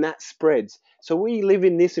will, and then that spreads. So we live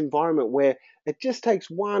in this environment where it just takes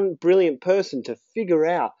one brilliant person to figure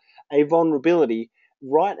out a vulnerability,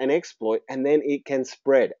 write an exploit, and then it can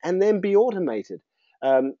spread and then be automated.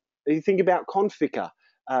 You think about Conficker.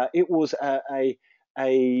 It was a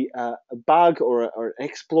bug or an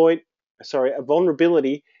exploit, a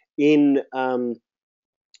vulnerability in the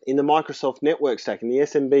Microsoft network stack, in the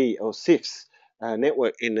SMB or CIFS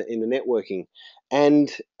network, in the networking, and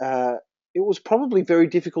it was probably very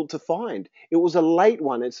difficult to find. It was a late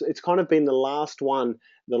one. It's kind of been the last one,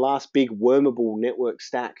 the last big wormable network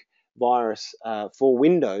stack virus for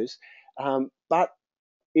Windows, but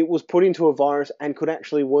it was put into a virus and could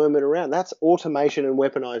actually worm it around. That's automation and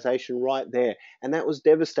weaponization right there. And that was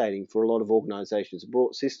devastating for a lot of organizations. It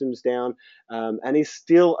brought systems down and is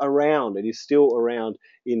still around. It is still around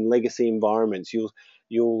in legacy environments. You'll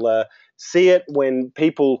see it when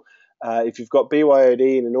people, if you've got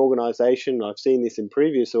BYOD in an organization, I've seen this in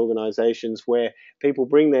previous organizations where people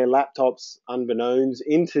bring their laptops unbeknownst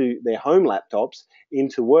into their home laptops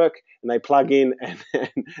into work, and they plug in and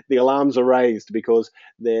the alarms are raised because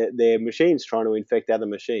their machine's trying to infect other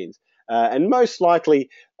machines. And most likely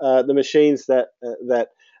the machines that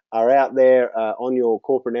are out there on your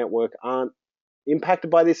corporate network aren't impacted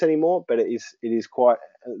by this anymore, but it is quite,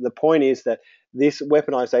 the point is that this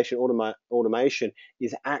weaponization automation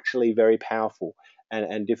is actually very powerful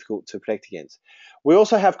and difficult to protect against. We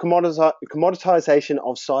also have commoditization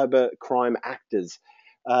of cyber crime actors.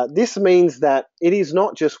 This means that it is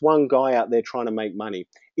not just one guy out there trying to make money.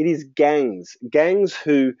 It is gangs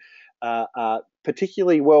who are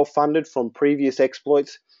particularly well funded from previous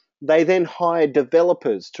exploits. They then hire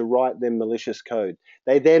developers to write them malicious code.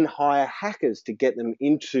 They then hire hackers to get them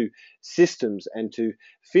into systems and to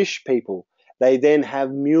phish people. They then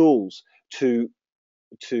have mules to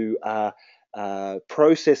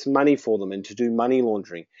process money for them and to do money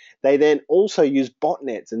laundering. They then also use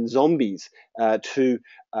botnets and zombies to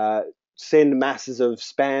send masses of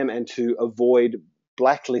spam and to avoid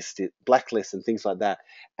blacklists and things like that.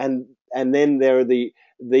 And then there are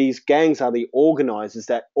these gangs are the organizers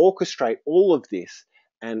that orchestrate all of this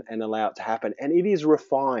and allow it to happen. And it is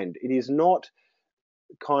refined. It is not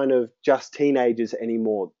kind of just teenagers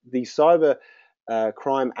anymore. The cyber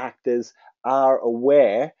crime actors are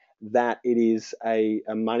aware that it is a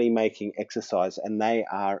money-making exercise, and they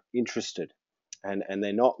are interested, and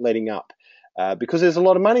they're not letting up because there's a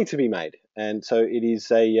lot of money to be made, and so it is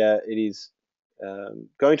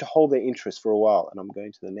going to hold their interest for a while. And I'm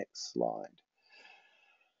going to the next slide.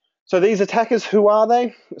 So these attackers, who are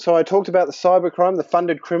they? So I talked about the cybercrime, the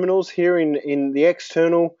funded criminals here in the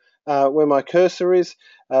external where my cursor is.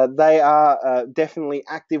 They are definitely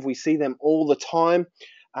active. We see them all the time.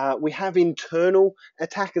 We have internal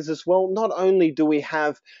attackers as well. Not only do we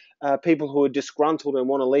have people who are disgruntled and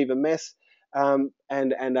want to leave a mess and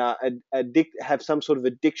have some sort of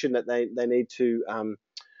addiction that they need to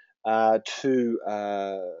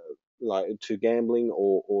gambling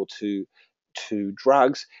or to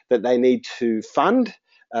drugs that they need to fund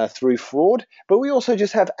through fraud, but we also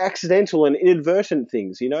just have accidental and inadvertent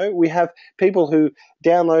things. We have people who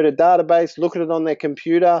download a database, look at it on their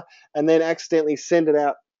computer, and then accidentally send it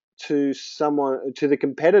out to someone, to the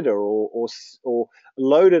competitor, or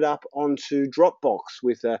load it up onto Dropbox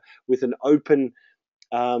with an open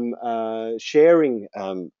sharing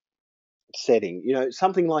setting,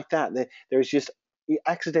 something like that. There is just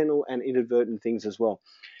accidental and inadvertent things as well.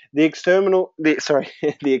 The external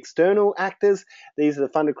actors, these are the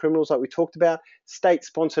funded criminals like we talked about.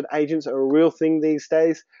 State-sponsored agents are a real thing these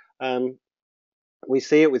days. We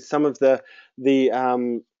see it with some of the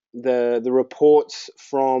reports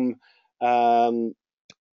from the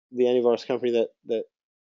antivirus company that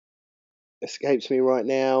escapes me right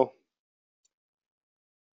now.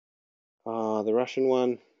 The Russian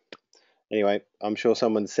one. Anyway, I'm sure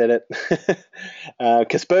someone said it.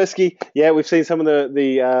 Kaspersky, yeah, we've seen some of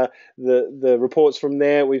the reports from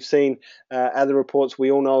there. We've seen other reports. We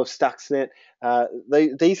all know of Stuxnet.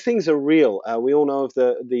 These things are real. We all know of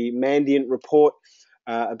the Mandiant report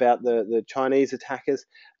about the Chinese attackers.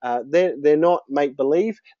 They're not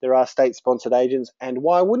make-believe. There are state-sponsored agents, and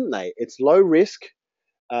why wouldn't they? It's low risk,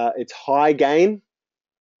 it's high gain,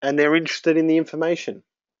 and they're interested in the information.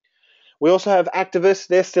 We also have activists.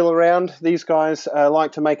 They're still around. These guys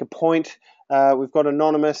like to make a point. We've got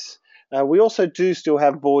Anonymous. We also do still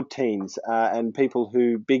have board teams and people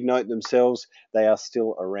who big note themselves. They are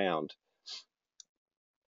still around.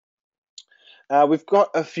 We've got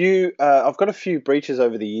a few. I've got a few breaches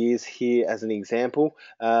over the years here as an example.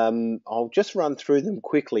 I'll just run through them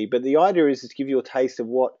quickly. But the idea is to give you a taste of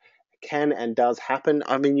what can and does happen.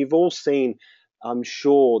 I mean, you've all seen, I'm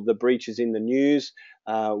sure, the breaches in the news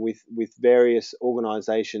with various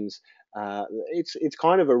organisations. It's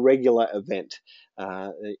kind of a regular event,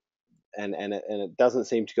 and it doesn't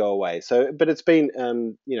seem to go away. So, but it's been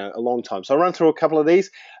a long time. So I'll run through a couple of these.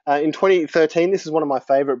 In 2013, this is one of my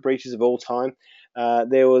favourite breaches of all time.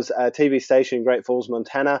 There was a TV station in Great Falls,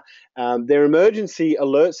 Montana. Their emergency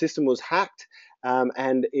alert system was hacked,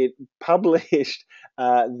 and it published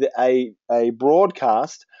a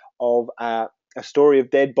broadcast of a story of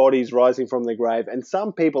dead bodies rising from the grave, and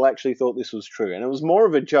some people actually thought this was true. And it was more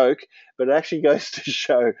of a joke, but it actually goes to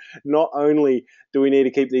show not only do we need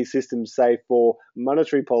to keep these systems safe for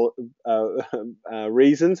monetary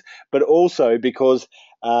reasons, but also because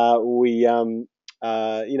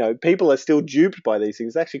people are still duped by these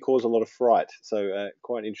things. It actually cause a lot of fright. So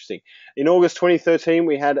quite interesting. In August 2013,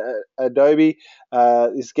 we had Adobe.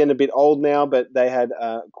 It's getting a bit old now, but they had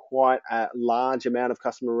quite a large amount of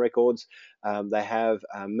customer records. They have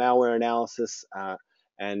malware analysis,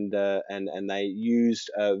 and they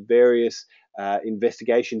used various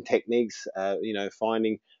investigation techniques,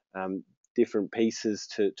 finding different pieces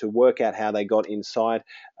to work out how they got inside,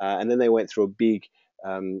 and then they went through a big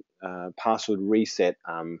password reset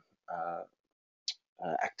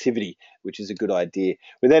activity, which is a good idea.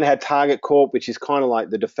 We then had Target Corp, which is kind of like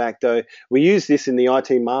the de facto. We use this in the IT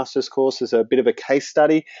Masters course as a bit of a case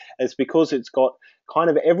study. It's because it's got kind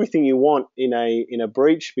of everything you want in a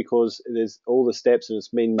breach, because there's all the steps and it's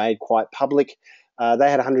been made quite public. They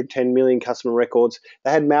had 110 million customer records.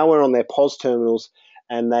 They had malware on their POS terminals,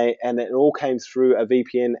 and it all came through a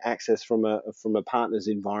VPN access from a partner's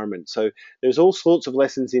environment. So there's all sorts of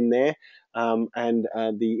lessons in there, and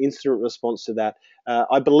the incident response to that.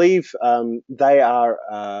 I believe they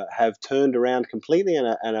have turned around completely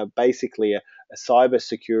and are basically a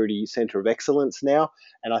cybersecurity center of excellence now.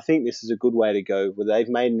 And I think this is a good way to go, where they've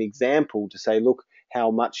made an example to say, look how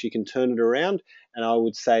much you can turn it around. And I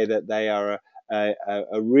would say that they are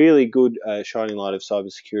a really good shining light of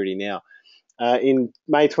cybersecurity now. In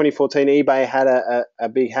May 2014, eBay had a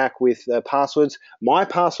big hack with passwords. My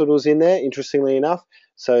password was in there, interestingly enough.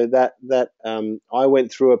 So that I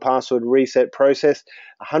went through a password reset process,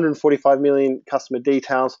 145 million customer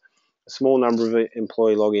details, a small number of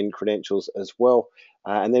employee login credentials as well.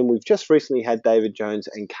 And then we've just recently had David Jones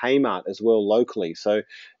and Kmart as well locally. So,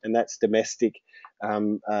 and that's domestic,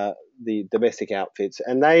 the domestic outfits.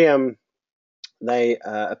 And they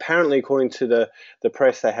apparently, according to the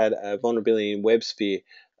press, they had a vulnerability in WebSphere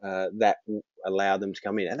that allowed them to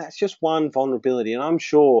come in. And that's just one vulnerability. And I'm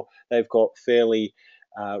sure they've got fairly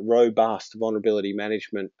robust vulnerability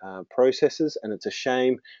management processes, and it's a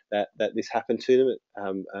shame that this happened to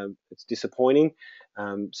them. It's disappointing,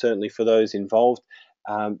 certainly for those involved.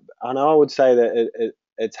 And I would say that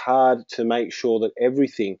it's hard to make sure that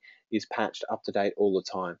everything is patched up to date all the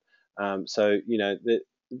time. So,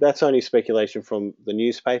 that's only speculation from the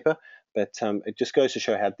newspaper, but it just goes to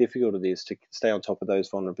show how difficult it is to stay on top of those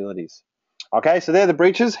vulnerabilities. Okay, so they're the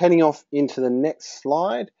breaches. Heading off into the next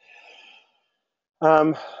slide.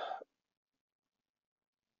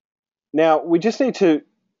 Now, we just need to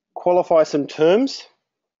qualify some terms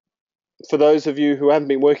for those of you who haven't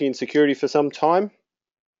been working in security for some time.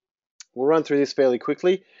 We'll run through this fairly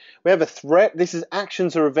quickly. We have a threat. This is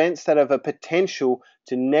actions or events that have a potential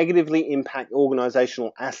to negatively impact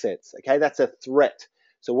organizational assets. Okay, that's a threat.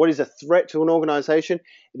 So what is a threat to an organization?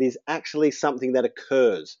 It is actually something that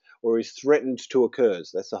occurs or is threatened to occur.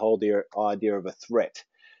 That's the whole idea of a threat.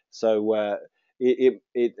 So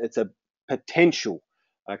it's a potential.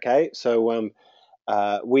 Okay, so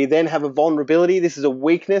we then have a vulnerability. This is a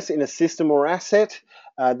weakness in a system or asset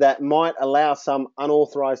that might allow some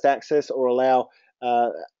unauthorized access or allow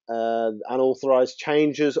unauthorized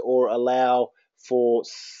changes or allow for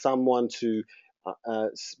someone to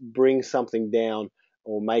bring something down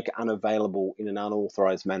or make unavailable in an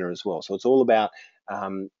unauthorized manner as well. So it's all about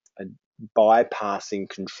bypassing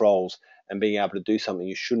controls and being able to do something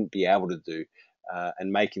you shouldn't be able to do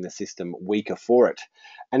and making the system weaker for it.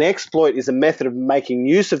 An exploit is a method of making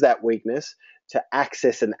use of that weakness to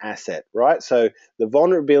access an asset, right? So the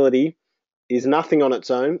vulnerability is nothing on its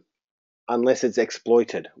own unless it's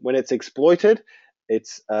exploited. When it's exploited,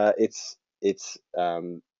 the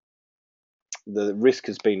risk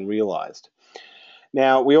has been realized.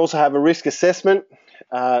 Now, we also have a risk assessment.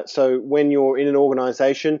 So when you're in an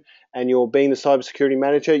organization and you're being the cybersecurity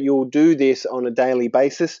manager, you'll do this on a daily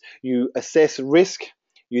basis. You assess risk.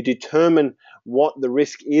 You determine what the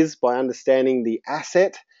risk is by understanding the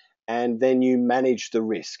asset, and then you manage the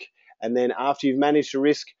risk. And then after you've managed the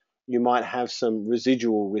risk, you might have some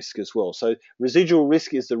residual risk as well. So residual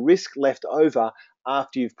risk is the risk left over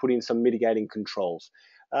after you've put in some mitigating controls.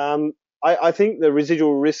 I think the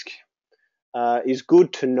residual risk is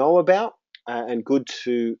good to know about and good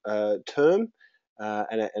to term,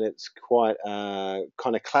 and it's quite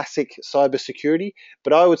kind of classic cybersecurity.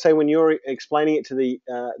 But I would say when you're explaining it to the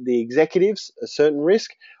executives, a certain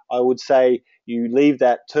risk, I would say you leave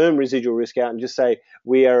that term residual risk out and just say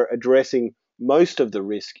we are addressing most of the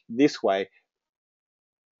risk this way,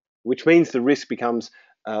 which means the risk becomes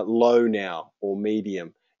low now or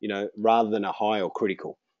medium, rather than a high or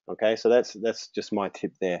critical. Okay, so that's just my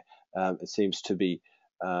tip there. It seems to be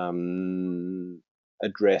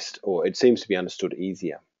addressed, or it seems to be understood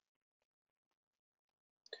easier.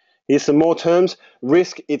 Here's some more terms.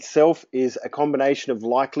 Risk itself is a combination of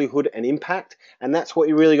likelihood and impact, and that's what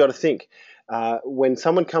you really got to think. When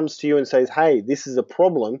someone comes to you and says, hey, this is a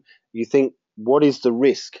problem, you think, what is the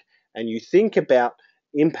risk? And you think about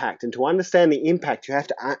impact, and to understand the impact, you have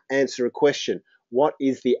to answer a question. What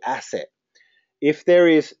is the asset? If there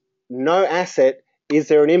is no asset, is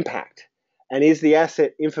there an impact? And is the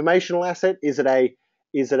asset informational asset? Is it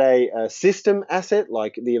a system asset,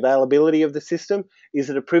 like the availability of the system? Is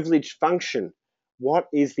it a privileged function? What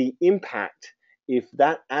is the impact if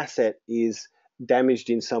that asset is damaged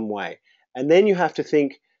in some way? And then you have to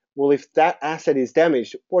think, well, if that asset is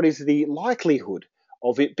damaged, what is the likelihood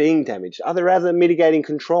of it being damaged? Are there other mitigating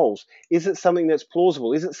controls? Is it something that's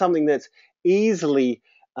plausible? Is it something that's easily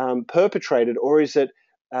perpetrated, or is it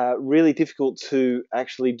really difficult to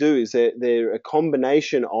actually do? Is there a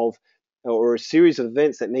combination of or a series of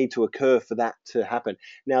events that need to occur for that to happen?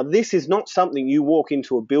 Now, this is not something you walk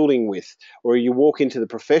into a building with or you walk into the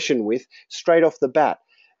profession with straight off the bat.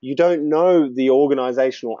 You don't know the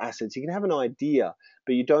organizational assets. You can have an idea,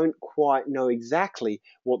 but you don't quite know exactly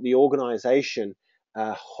what the organization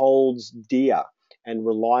holds dear and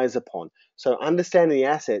relies upon. So understanding the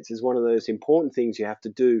assets is one of those important things you have to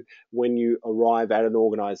do when you arrive at an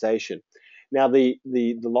organization. Now, the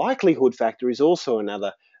likelihood factor is also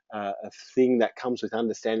another a thing that comes with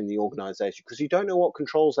understanding the organization, because you don't know what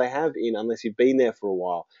controls they have in unless you've been there for a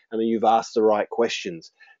while and then you've asked the right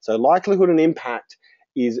questions. So likelihood and impact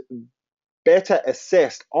is better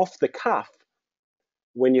assessed off the cuff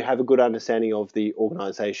when you have a good understanding of the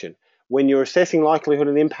organization. When you're assessing likelihood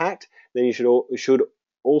and impact, then you should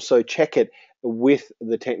also check it with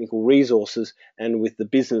the technical resources and with the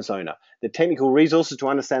business owner. The technical resources to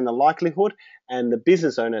understand the likelihood, and the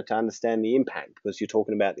business owner to understand the impact, because you're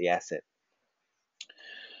talking about the asset.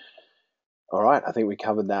 All right, I think we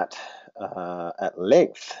covered that at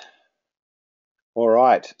length. All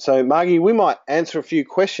right, so Margie, we might answer a few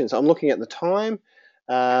questions. I'm looking at the time.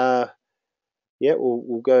 Yeah,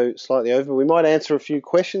 we'll go slightly over. We might answer a few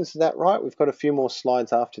questions. Is that right? We've got a few more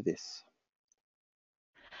slides after this.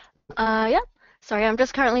 Yeah. Sorry, I'm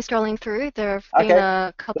just currently scrolling through. There have been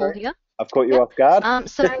a couple here. I've caught you off guard.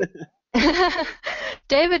 So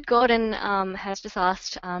David Gordon has just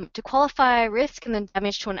asked, to qualify risk and then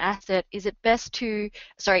damage to an asset, is it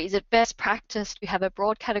best practice to have a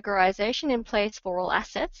broad categorization in place for all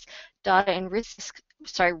assets, data and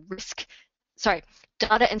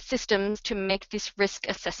data and systems to make this risk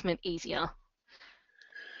assessment easier?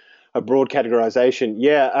 A broad categorization,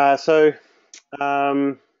 yeah.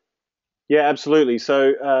 Yeah, absolutely.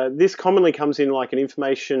 So this commonly comes in like an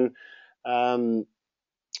information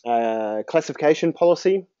classification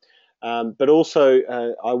policy. But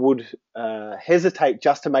also, I would hesitate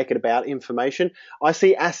just to make it about information. I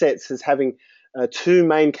see assets as having two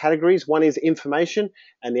main categories. One is information,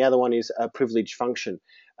 and the other one is a privileged function.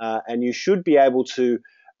 And you should be able to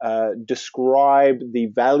describe the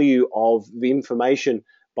value of the information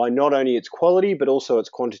by not only its quality but also its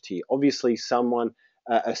quantity. Obviously,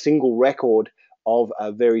 a single record of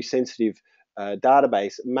a very sensitive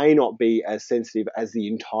database may not be as sensitive as the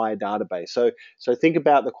entire database. So think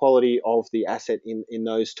about the quality of the asset in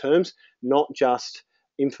those terms, not just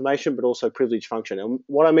information, but also privileged function. And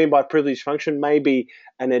what I mean by privileged function may be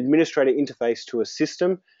an administrator interface to a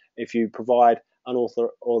system. If you provide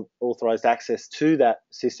unauthorized access to that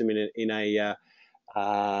system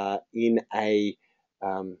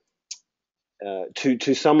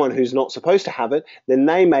to someone who's not supposed to have it, then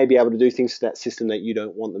they may be able to do things to that system that you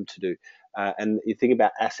don't want them to do. And you think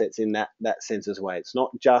about assets in that sense as well. It's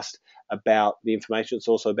not just about the information, it's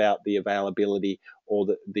also about the availability or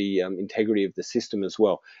the integrity of the system as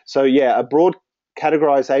well. So yeah, a broad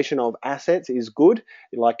categorization of assets is good.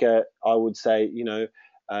 Like I would say, you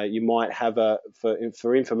might have for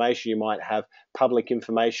information, you might have public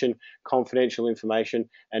information, confidential information,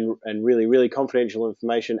 and really, really confidential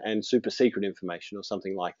information and super secret information or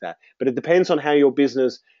something like that. But it depends on how your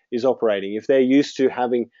business is operating. If they're used to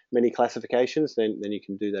having many classifications, then you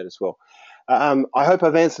can do that as well. I hope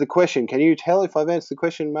I've answered the question. Can you tell if I've answered the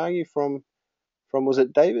question, Margie, from was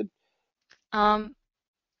it David?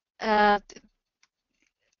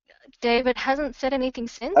 David hasn't said anything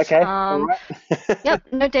since. Okay, all right. Yep,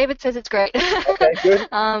 no, David says it's great. Okay, good.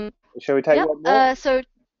 Shall we take yep, one more?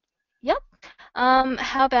 Yep.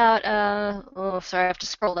 How about, oh, sorry, I have to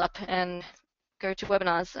scroll up and go to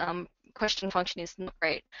webinars. Question function is not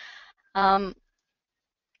great. Can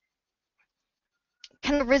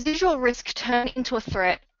the residual risk turn into a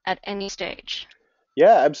threat at any stage?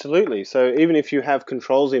 Yeah, absolutely. So even if you have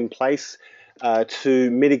controls in place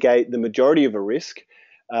to mitigate the majority of a risk,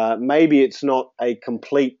 maybe it's not a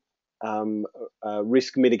complete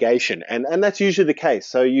risk mitigation, and that's usually the case.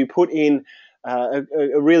 So you put in a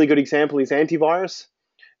really good example is antivirus.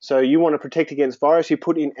 So you want to protect against virus, you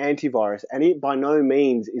put in antivirus, and it by no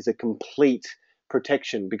means is a complete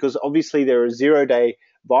protection because obviously there are 0-day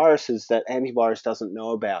viruses that antivirus doesn't know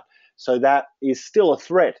about. So that is still a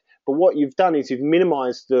threat. But what you've done is you've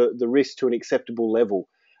minimized the risk to an acceptable level.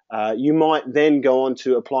 You might then go on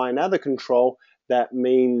to apply another control that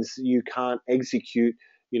means you can't execute.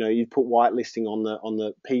 You put whitelisting on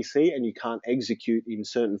the PC and you can't execute in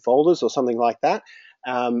certain folders or something like that.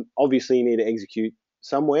 Obviously, you need to execute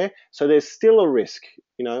somewhere. So there's still a risk,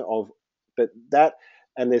 and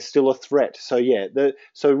there's still a threat. So yeah,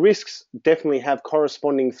 so risks definitely have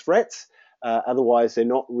corresponding threats. Otherwise, they're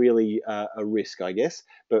not really a risk, I guess.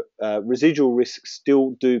 But residual risks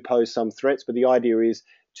still do pose some threats. But the idea is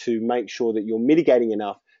to make sure that you're mitigating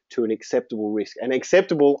enough to an acceptable risk. And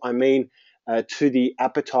acceptable, I mean, to the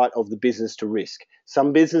appetite of the business to risk.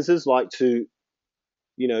 Some businesses like to,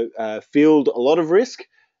 field a lot of risk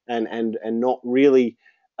and not really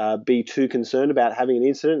be too concerned about having an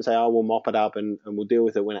incident and say, oh, we'll mop it up and we'll deal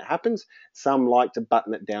with it when it happens. Some like to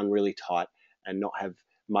button it down really tight and not have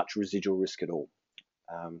much residual risk at all.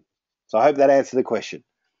 So I hope that answered the question.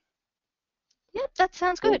 Yep, that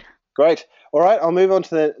sounds good. Great. All right, I'll move on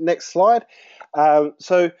to the next slide.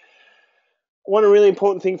 So one really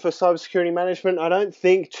important thing for cybersecurity management, I don't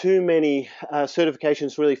think too many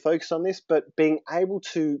certifications really focus on this, but being able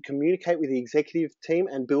to communicate with the executive team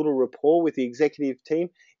and build a rapport with the executive team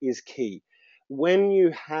is key. When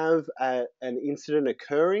you have an incident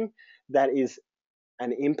occurring that is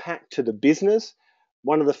an impact to the business,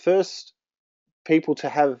 one of the first people to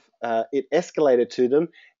have it escalated to them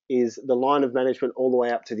is the line of management all the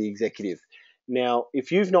way up to the executive. Now,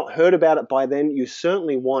 if you've not heard about it by then, you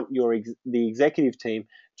certainly want the executive team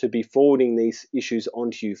to be forwarding these issues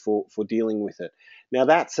onto you for dealing with it. Now,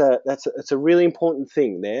 that's a really important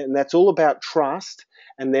thing there, and that's all about trust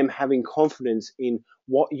and them having confidence in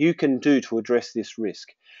what you can do to address this risk.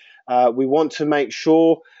 We want to make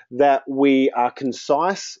sure that we are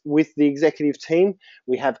concise with the executive team.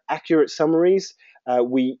 We have accurate summaries.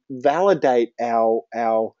 We validate our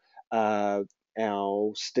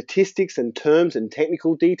statistics and terms and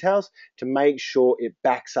technical details to make sure it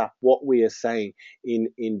backs up what we are saying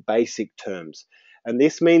in basic terms. And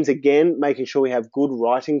this means, again, making sure we have good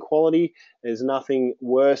writing quality. There's nothing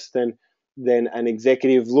worse than an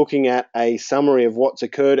executive looking at a summary of what's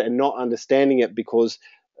occurred and not understanding it because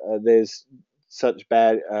there's such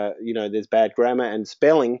bad, there's bad grammar and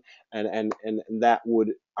spelling, and that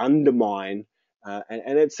would undermine.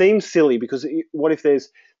 And it seems silly because what if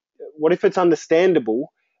it's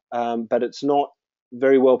understandable, but it's not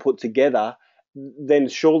very well put together, then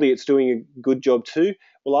surely it's doing a good job too.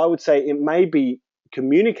 Well, I would say it may be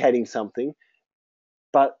communicating something,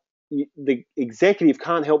 but the executive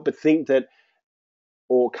can't help but think that,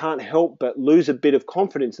 or can't help but lose a bit of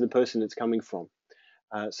confidence in the person it's coming from.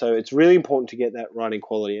 So it's really important to get that right in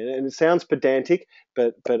quality. And it sounds pedantic,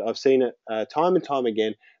 but I've seen it time and time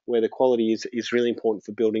again where the quality is really important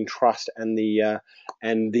for building trust and the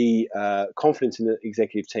confidence in the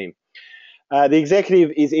executive team. The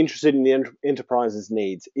executive is interested in the enterprise's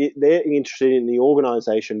needs. They're interested in the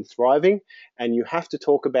organization thriving, and you have to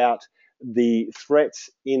talk about the threats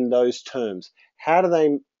in those terms. How do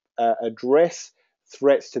they address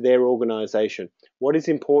threats to their organization? What is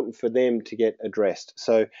important for them to get addressed?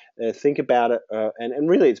 So think about it, and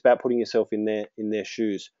really it's about putting yourself in their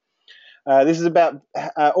shoes. This is about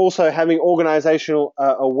also having organizational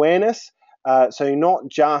awareness. So you're not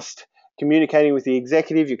just communicating with the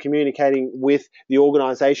executive, you're communicating with the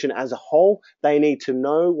organization as a whole. They need to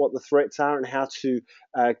know what the threats are and how to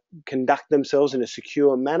conduct themselves in a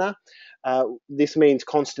secure manner. This means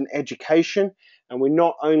constant education, and we're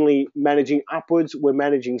not only managing upwards, we're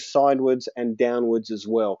managing sidewards and downwards as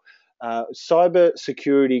well. Cyber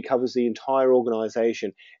security covers the entire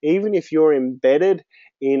organization. Even if you're embedded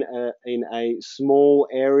in a small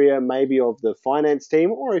area, maybe of the finance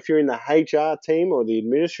team, or if you're in the HR team or the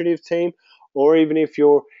administrative team, or even if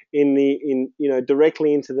you're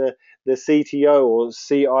directly into the CTO or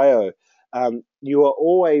CIO, you are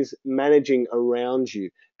always managing around you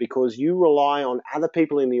because you rely on other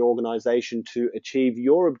people in the organization to achieve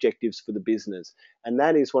your objectives for the business. And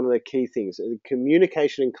that is one of the key things.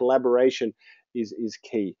 Communication and collaboration is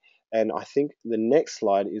key. And I think the next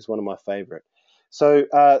slide is one of my favorite. So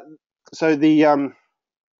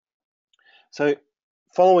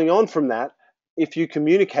following on from that, if you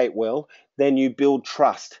communicate well, then you build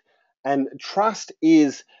trust. And trust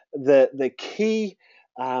is the key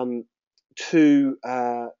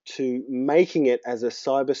to making it as a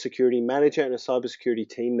cybersecurity manager and a cybersecurity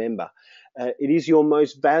team member. It is your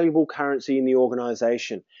most valuable currency in the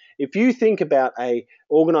organization. If you think about an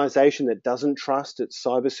organization that doesn't trust its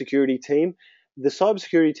cybersecurity team, the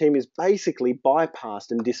cybersecurity team is basically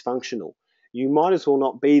bypassed and dysfunctional. You might as well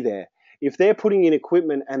not be there. If they're putting in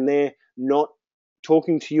equipment and they're not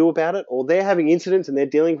talking to you about it, or they're having incidents and they're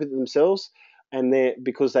dealing with it themselves, and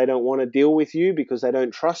because they don't want to deal with you because they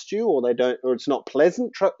don't trust you, or it's not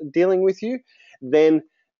pleasant dealing with you, then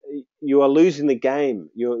you are losing the game.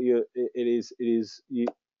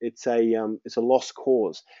 It's a lost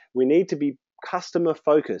cause. We need to be customer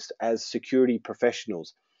focused as security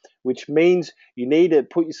professionals, which means you need to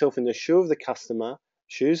put yourself in the shoes of the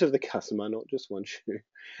customer, not just one shoe,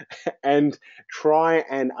 and try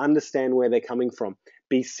and understand where they're coming from.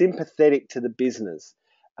 Be sympathetic to the business.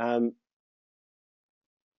 I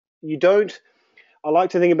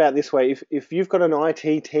like to think about it this way. If you've got an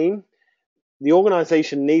IT team, the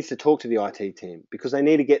organization needs to talk to the IT team because they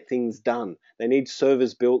need to get things done. They need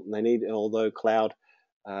servers built, and although cloud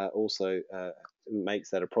also makes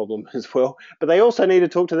that a problem as well, but they also need to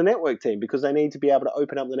talk to the network team because they need to be able to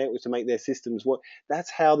open up the networks to make their systems work.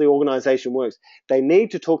 That's how the organization works. They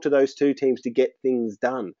need to talk to those two teams to get things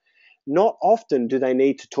done. Not often do they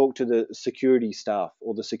need to talk to the security staff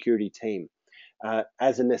or the security team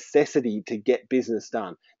as a necessity to get business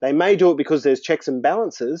done. They may do it because there's checks and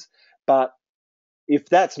balances, but if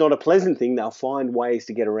that's not a pleasant thing, they'll find ways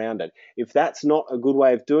to get around it. If that's not a good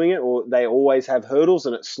way of doing it, or they always have hurdles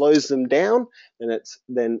and it slows them down,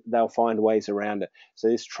 then they'll find ways around it. So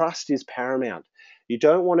this trust is paramount. You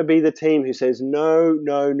don't want to be the team who says, no,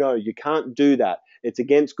 you can't do that. It's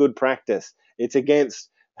against good practice. It's against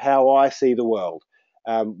how I see the world.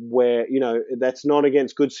 Where, that's not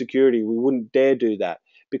against good security. We wouldn't dare do that,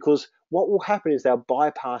 because what will happen is they'll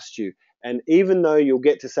bypass you. And even though you'll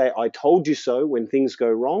get to say, I told you so when things go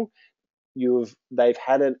wrong, they've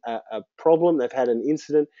had a problem, they've had an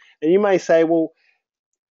incident. And you may say, well,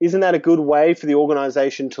 isn't that a good way for the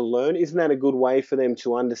organization to learn? Isn't that a good way for them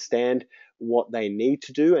to understand what they need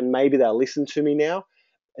to do? And maybe they'll listen to me now.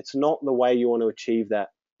 It's not the way you want to achieve that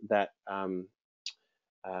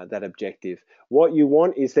objective. What you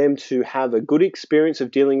want is them to have a good experience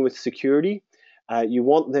of dealing with security. You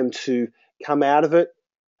want them to come out of it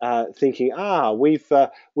thinking,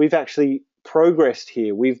 we've actually progressed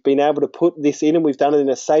here. We've been able to put this in, and we've done it in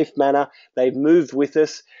a safe manner. They've moved with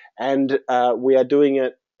us, and we are doing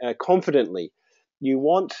it confidently. You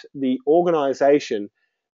want the organization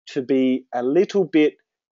to be a little bit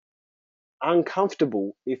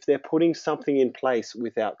uncomfortable if they're putting something in place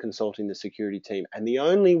without consulting the security team. And the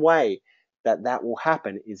only way that will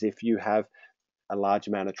happen is if you have a large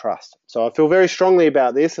amount of trust. So I feel very strongly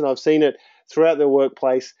about this, and I've seen it throughout the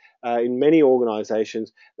workplace in many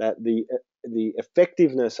organizations, that the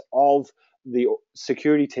effectiveness of the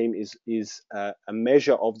security team is a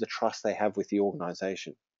measure of the trust they have with the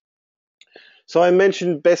organization. So I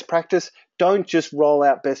mentioned best practice. Don't just roll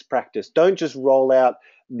out best practice. Don't just roll out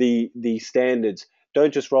the standards.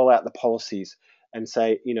 Don't just roll out the policies and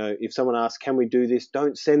say, if someone asks, can we do this?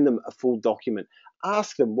 Don't send them a full document.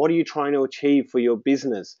 Ask them, what are you trying to achieve for your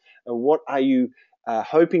business? And what are you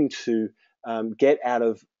hoping to get out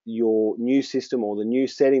of your new system or the new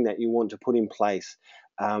setting that you want to put in place?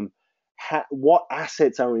 What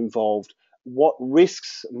assets are involved? What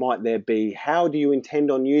risks might there be? How do you intend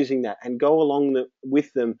on using that? And go along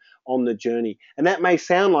with them on the journey. And that may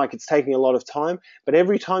sound like it's taking a lot of time, but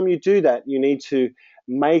every time you do that, you need to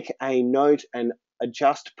make a note and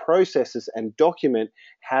adjust processes and document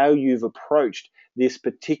how you've approached this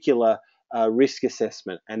particular risk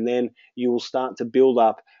assessment. And then you will start to build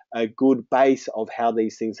up a good base of how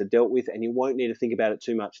these things are dealt with, and you won't need to think about it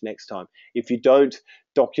too much next time. If you don't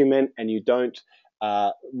document and you don't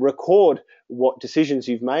record what decisions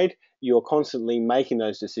you've made, you're constantly making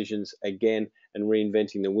those decisions again and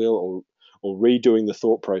reinventing the wheel or redoing the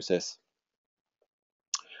thought process.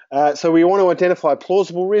 So we want to identify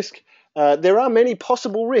plausible risk. There are many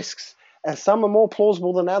possible risks, and some are more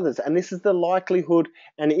plausible than others, and this is the likelihood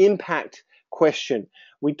and impact question.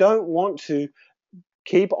 We don't want to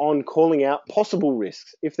keep on calling out possible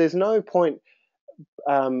risks. If there's no point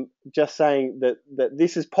just saying that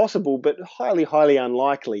this is possible but highly, highly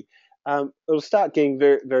unlikely, it'll start getting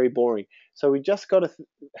very, very boring. So we just got to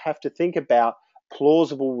have to think about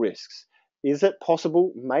plausible risks. Is it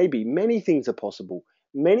possible? Maybe. Many things are possible.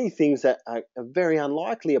 Many things that are very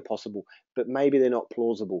unlikely are possible, but maybe they're not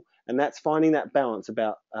plausible. And that's finding that balance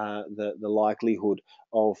about the likelihood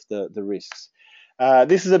of the risks.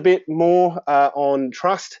 This is a bit more on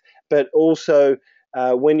trust, but also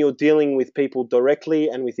when you're dealing with people directly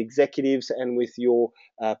and with executives and with your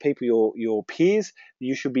people, your peers,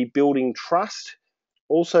 you should be building trust,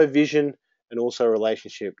 also vision, and also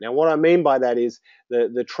relationship. Now, what I mean by that is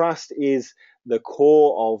the trust is the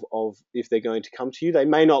core of if they're going to come to you. They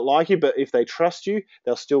may not like you, but if they trust you,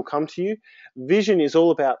 they'll still come to you. Vision is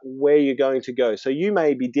all about where you're going to go. So you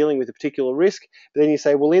may be dealing with a particular risk, but then you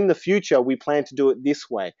say, well, in the future, we plan to do it this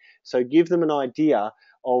way. So give them an idea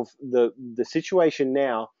of the situation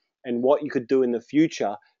now and what you could do in the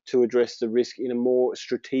future to address the risk in a more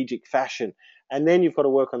strategic fashion. And then you've got to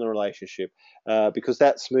work on the relationship because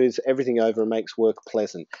that smooths everything over and makes work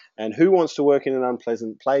pleasant. And who wants to work in an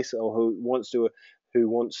unpleasant place, or who wants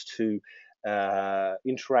to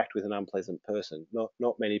interact with an unpleasant person?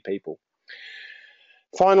 Not many people.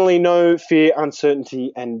 Finally, no fear,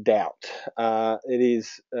 uncertainty, and doubt. It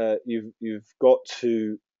is you've got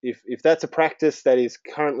to, if that's a practice that is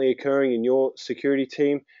currently occurring in your security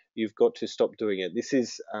team, you've got to stop doing it. This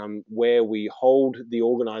is where we hold the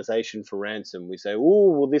organization for ransom. We say, oh,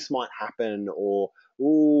 well, this might happen, or,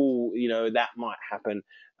 oh, that might happen.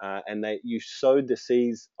 And you sowed the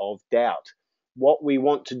seeds of doubt. What we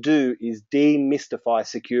want to do is demystify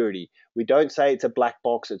security. We don't say it's a black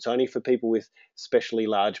box. It's only for people with especially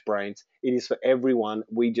large brains. It is for everyone.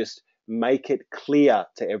 We just make it clear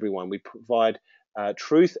to everyone. We provide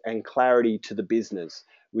truth and clarity to the business.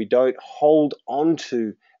 We don't hold on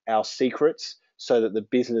to our secrets so that the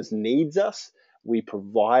business needs us. We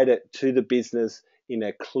provide it to the business in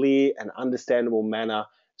a clear and understandable manner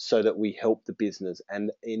so that we help the business.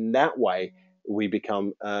 And in that way, we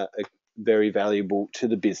become very valuable to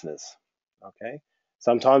the business. Okay.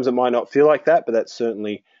 Sometimes it might not feel like that, but that's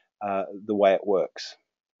certainly the way it works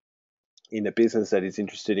in a business that is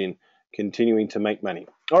interested in continuing to make money.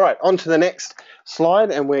 All right, on to the next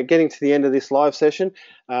slide, and we're getting to the end of this live session.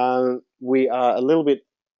 We are a little bit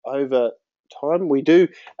over time. We do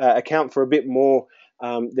account for a bit more.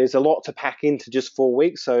 There's a lot to pack into just 4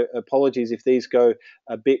 weeks, so apologies if these go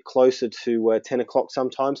a bit closer to 10 o'clock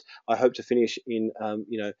sometimes. I hope to finish in,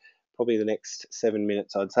 probably the next 7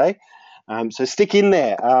 minutes, I'd say. So stick in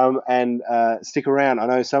there and stick around. I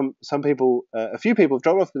know some people, a few people have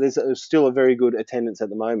dropped off, but there's still a very good attendance at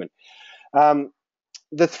the moment.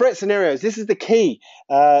 The threat scenarios, this is the key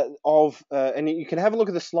and you can have a look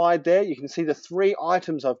at the slide there. You can see the 3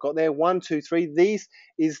 items I've got there, 1, 2, 3. These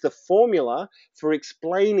is the formula for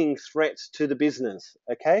explaining threats to the business,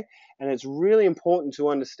 okay? And it's really important to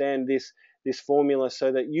understand this formula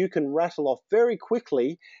so that you can rattle off very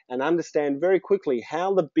quickly and understand very quickly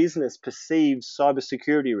how the business perceives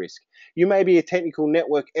cybersecurity risk. You may be a technical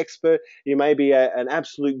network expert. You may be an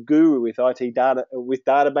absolute guru with IT data, with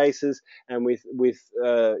databases, and with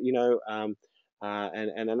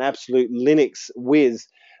and an absolute Linux whiz.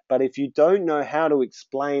 But if you don't know how to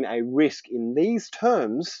explain a risk in these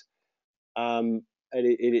terms,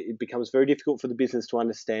 it becomes very difficult for the business to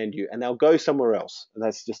understand you, and they'll go somewhere else. And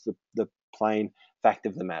that's just the plain fact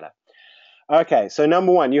of the matter. Okay, so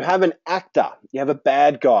number one, you have an actor, you have a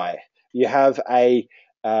bad guy, you have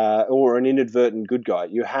or an inadvertent good guy,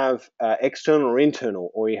 you have external or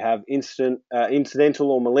internal, or you have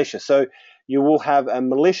incidental or malicious. So you will have a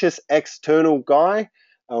malicious external guy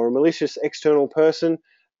or a malicious external person.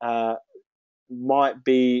 Might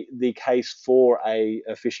be the case for a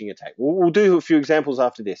phishing attack. We'll do a few examples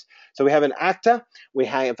after this. So we have an actor, we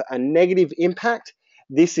have a negative impact.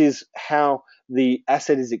 This is how the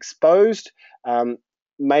asset is exposed.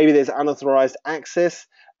 Maybe there's unauthorized access,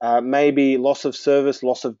 maybe loss of service,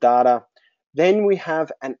 loss of data. Then we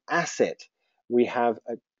have an asset. We have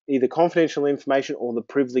either confidential information or the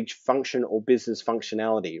privileged function or business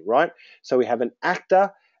functionality, right? So we have an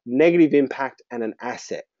actor, negative impact, and an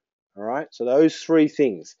asset. All right, so those three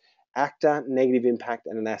things: actor, negative impact,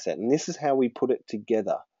 and an asset. And this is how we put it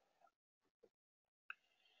together.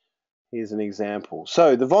 Here's an example.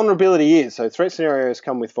 So the vulnerability is, so threat scenarios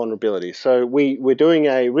come with vulnerability. So we're doing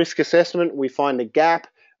a risk assessment, we find a gap,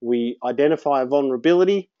 we identify a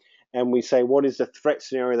vulnerability, and we say, what is the threat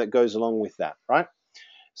scenario that goes along with that, right?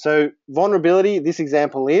 So vulnerability, this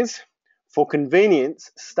example is, for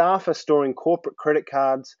convenience, staff are storing corporate credit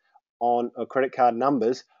cards or credit card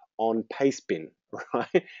numbers on Pastebin,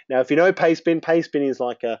 right? Now, if you know Pastebin, Pastebin is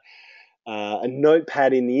like a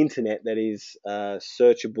notepad in the internet that is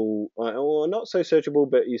searchable, or not so searchable,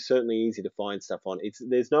 but is certainly easy to find stuff on.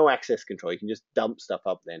 There's no access control. You can just dump stuff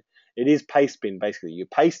up then. It is Pastebin, basically. You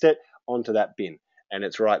paste it onto that bin, and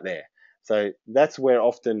it's right there. So that's where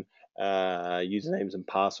often usernames and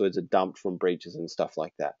passwords are dumped from breaches and stuff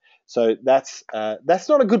like that. So that's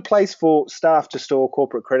not a good place for staff to store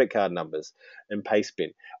corporate credit card numbers and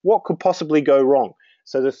Pastebin. What could possibly go wrong?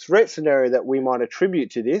 So the threat scenario that we might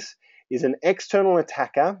attribute to this is an external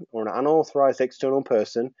attacker or an unauthorized external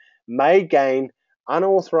person may gain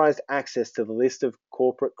unauthorized access to the list of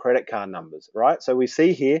corporate credit card numbers, right? So we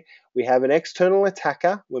see here, we have an external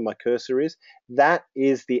attacker, where my cursor is, that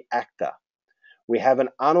is the actor. We have an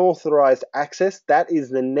unauthorized access, that is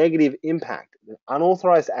the negative impact.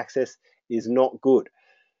 Unauthorized access is not good.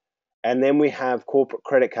 And then we have corporate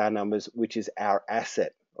credit card numbers, which is our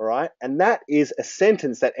asset, all right? And that is a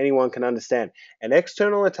sentence that anyone can understand. An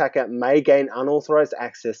external attacker may gain unauthorized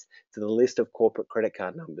access to the list of corporate credit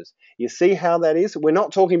card numbers. You see how that is? We're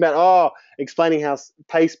not talking about, explaining how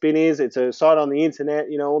Pastebin is, it's a site on the internet,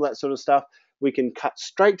 all that sort of stuff. We can cut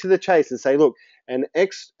straight to the chase and say, look, an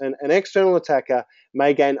external attacker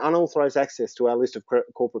may gain unauthorized access to our list of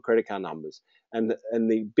corporate credit card numbers. And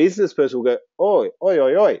the business person will go,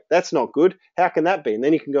 oi, that's not good. How can that be? And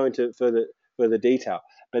then you can go into further detail.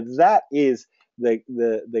 But that is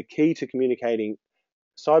the key to communicating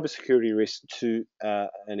cybersecurity risk to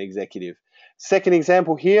an executive. Second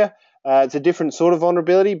example here, it's a different sort of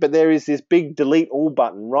vulnerability, but there is this big delete all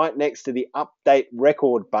button right next to the update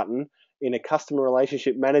record button in a customer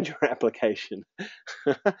relationship manager application.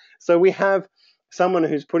 So we have someone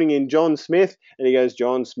who's putting in John Smith, and he goes,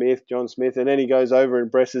 John Smith, and then he goes over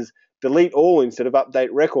and presses delete all instead of update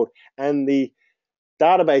record, and the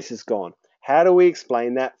database is gone. How do we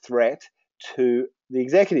explain that threat to the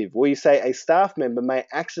executive? Well, you say a staff member may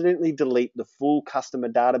accidentally delete the full customer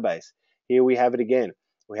database. Here we have it again.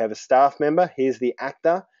 We have a staff member, here's the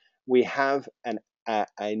actor. We have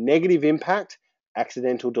a negative impact,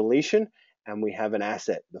 accidental deletion, and we have an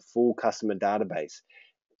asset, the full customer database.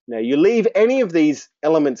 Now, you leave any of these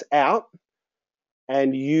elements out,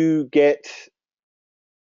 and you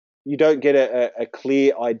don't get a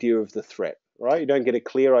clear idea of the threat, right? You don't get a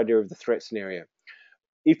clear idea of the threat scenario.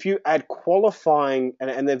 If you add qualifying,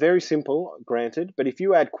 and they're very simple, granted, but if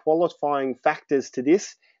you add qualifying factors to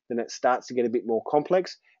this, then it starts to get a bit more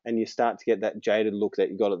complex, and you start to get that jaded look that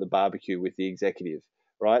you got at the barbecue with the executive,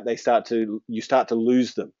 right? You start to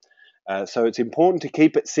lose them. So it's important to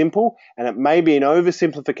keep it simple, and it may be an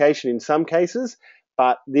oversimplification in some cases,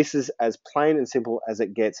 but this is as plain and simple as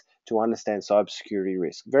it gets to understand cybersecurity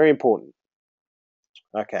risk. Very important.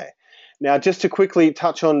 Okay. Now, just to quickly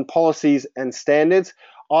touch on policies and standards,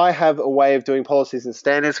 I have a way of doing policies and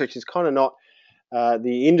standards, which is kind of not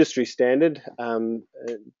the industry standard, for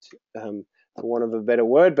want of a better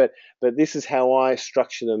word, but this is how I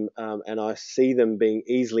structure them, and I see them being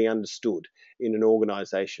easily understood in an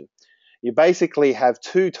organization. You basically have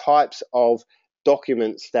two types of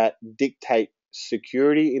documents that dictate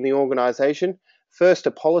security in the organization. First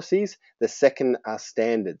are policies, the second are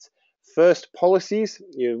standards. First, policies.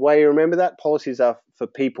 The way you remember that, policies are for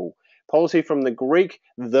people. Policy from the Greek,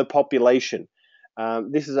 the population.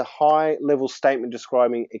 This is a high-level statement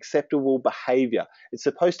describing acceptable behavior. It's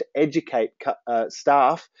supposed to educate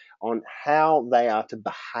staff on how they are to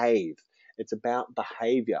behave. It's about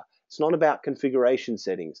behavior. It's not about configuration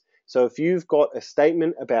settings. So if you've got a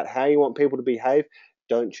statement about how you want people to behave,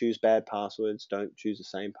 don't choose bad passwords, don't choose the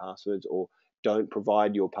same passwords, or don't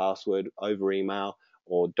provide your password over email,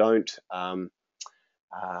 or don't allow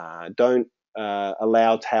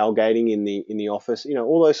tailgating in the office. You know,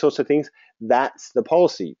 all those sorts of things. That's the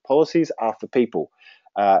policy. Policies are for people,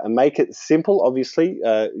 and make it simple. Obviously,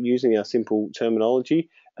 using our simple terminology,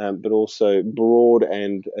 but also broad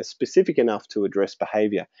and specific enough to address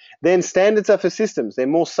behavior. Then standards are for systems. They're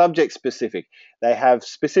more subject specific. They have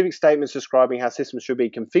specific statements describing how systems should be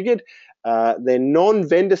configured. They're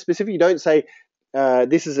non-vendor specific. You don't say,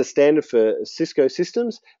 this is a standard for Cisco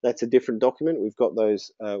systems. That's a different document. We've got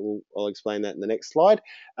those. I'll explain that in the next slide.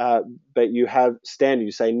 But you have standard.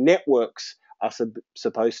 You say networks are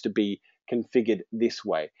supposed to be configured this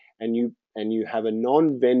way, and you have a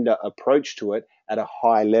non-vendor approach to it at a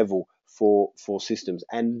high level for systems.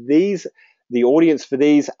 And the audience for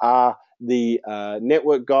these are the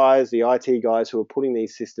network guys, the IT guys who are putting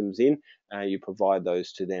these systems in. You provide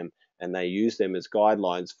those to them, and they use them as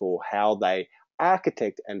guidelines for how they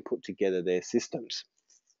architect and put together their systems.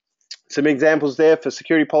 Some examples there for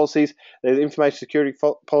security policies. There's information security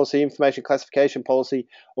policy, information classification policy,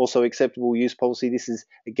 also acceptable use policy. This is,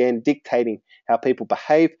 again, dictating how people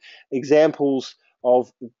behave. Examples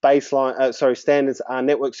of standards are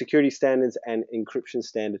network security standards and encryption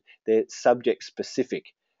standard. They're subject specific.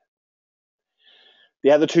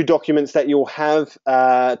 The other two documents that you'll have,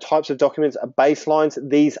 types of documents, are baselines.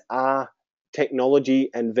 These are technology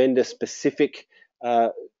and vendor specific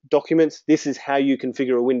documents. This is how you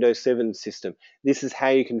configure a Windows 7 system. This is how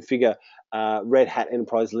you configure Red Hat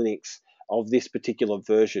Enterprise Linux of this particular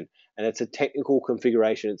version. And it's a technical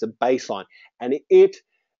configuration. It's a baseline. And it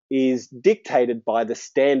is dictated by the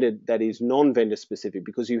standard that is non-vendor specific,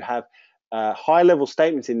 because you have high-level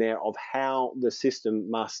statements in there of how the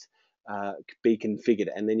system must be configured,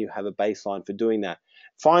 and then you have a baseline for doing that.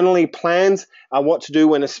 Finally, plans are what to do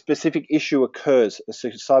when a specific issue occurs. A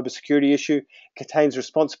cybersecurity issue contains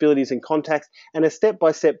responsibilities and contacts, and a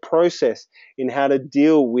step-by-step process in how to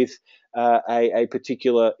deal with a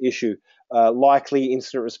particular issue, likely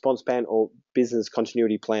incident response plan or business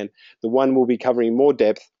continuity plan. The one we'll be covering in more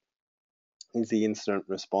depth is the incident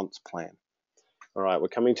response plan. All right, we're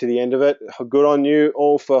coming to the end of it. Good on you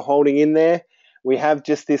all for holding in there. We have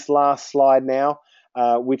just this last slide now,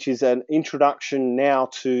 which is an introduction now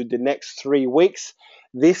to the next 3 weeks.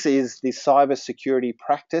 This is the cybersecurity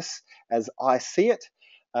practice as I see it.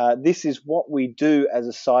 This is what we do as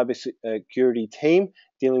a cybersecurity team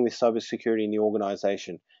dealing with cybersecurity in the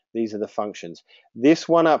organization. These are the functions. This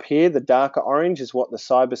one up here, the darker orange, is what the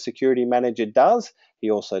cybersecurity manager does. He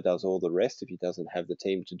also does all the rest if he doesn't have the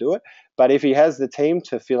team to do it. But if he has the team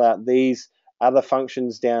to fill out these other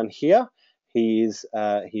functions down here, he is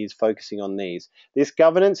focusing on these. This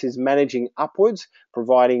governance is managing upwards,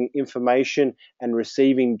 providing information and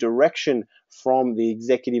receiving direction from the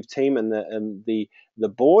executive team and the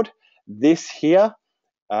board. This here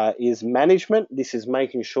is management. This is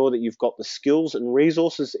making sure that you've got the skills and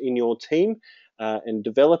resources in your team and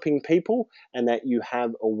developing people, and that you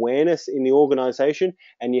have awareness in the organization,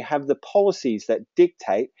 and you have the policies that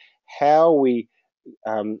dictate how we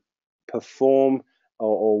perform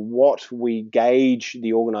or what we gauge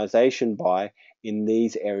the organization by in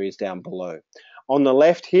these areas down below. On the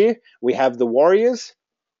left here, we have the warriors.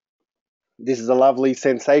 This is a lovely,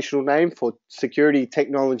 sensational name for security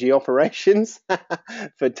technology operations,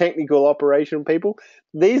 for technical operation people.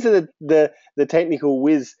 These are the technical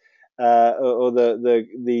whiz, or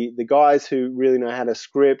the guys who really know how to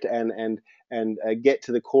script and get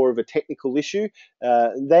to the core of a technical issue.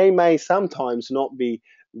 They may sometimes not be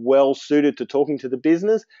well suited to talking to the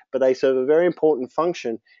business, but they serve a very important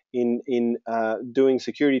function in doing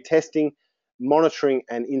security testing, monitoring,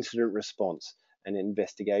 and incident response and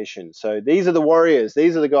investigation. So these are the warriors.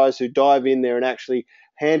 These are the guys who dive in there and actually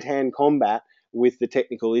hand-to-hand combat with the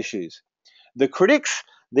technical issues. The critics,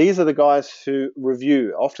 these are the guys who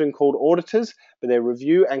review, often called auditors, but they're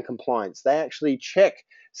review and compliance. They actually check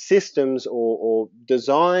systems or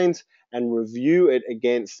designs and review it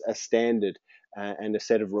against a standard and a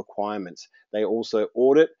set of requirements. They also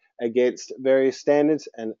audit against various standards,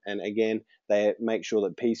 and again, they make sure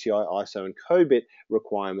that PCI, ISO, and COBIT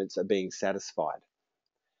requirements are being satisfied.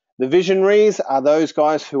 The visionaries are those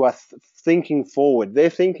guys who are thinking forward. They're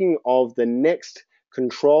thinking of the next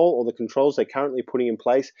control or the controls they're currently putting in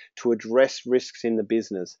place to address risks in the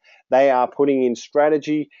business. They are putting in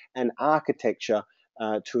strategy and architecture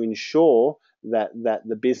to ensure that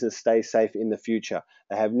the business stays safe in the future.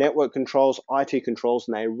 They have network controls, IT controls,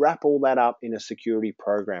 and they wrap all that up in a security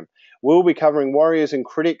program. We'll be covering warriors and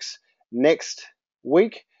critics next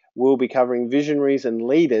week. We'll be covering visionaries and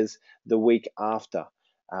leaders the week after.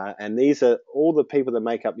 And these are all the people that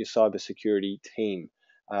make up your cybersecurity team.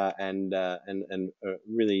 And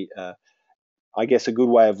really, I guess, a good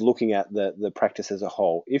way of looking at the practice as a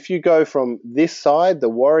whole. If you go from this side, the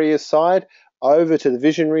warriors side, over to the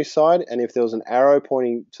visionary side, and if there was an arrow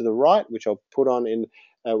pointing to the right, which I'll put on in,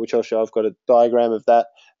 which I'll show, I've got a diagram of that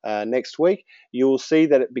next week, you will see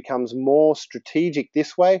that it becomes more strategic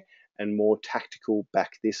this way and more tactical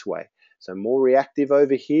back this way. So more reactive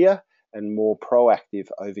over here and more proactive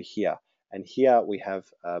over here. And here we have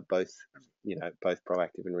both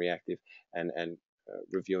proactive and reactive, and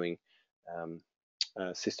reviewing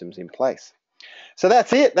systems in place. So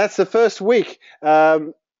that's it. That's the first week.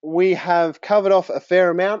 We have covered off a fair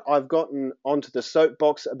amount. I've gotten onto the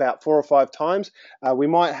soapbox about 4 or 5 times. We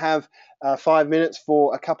might have 5 minutes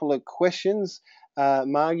for a couple of questions,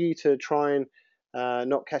 Margie, to try and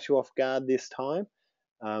not catch you off guard this time.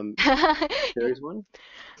 There is one.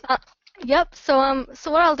 Yep. So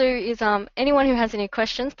what I'll do is anyone who has any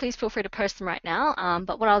questions, please feel free to post them right now.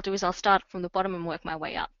 But what I'll do is I'll start from the bottom and work my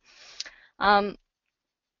way up.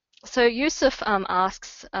 So Yusuf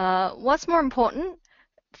asks, what's more important,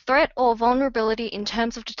 threat or vulnerability in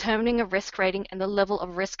terms of determining a risk rating and the level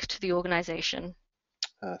of risk to the organization?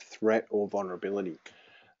 Threat or vulnerability.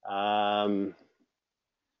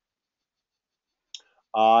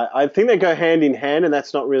 I think they go hand in hand, and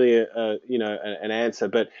that's not really an answer.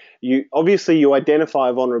 But you identify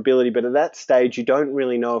a vulnerability, but at that stage you don't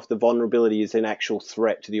really know if the vulnerability is an actual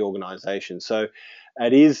threat to the organization. So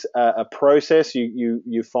it is a process.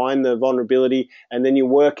 You find the vulnerability, and then you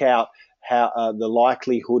work out how the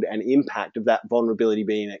likelihood and impact of that vulnerability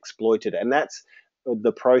being exploited, and that's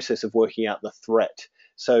the process of working out the threat.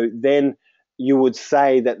 So then you would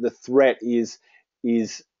say that the threat is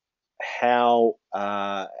how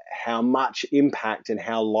much impact and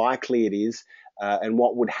how likely it is, and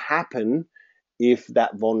what would happen if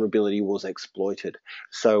that vulnerability was exploited.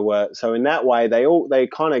 So in that way, they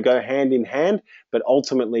kind of go hand in hand, but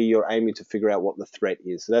ultimately you're aiming to figure out what the threat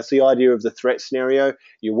is. So that's the idea of the threat scenario.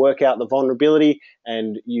 You work out the vulnerability,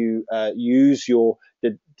 and you use your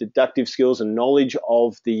deductive skills and knowledge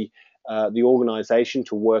of the organization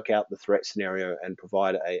to work out the threat scenario and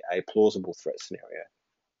provide a plausible threat scenario.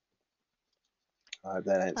 I hope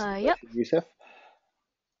that answers the question, Yusuf.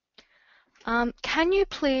 Can you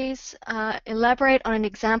please elaborate on an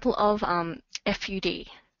example of FUD?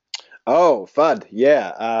 Oh, FUD,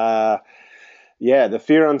 yeah. The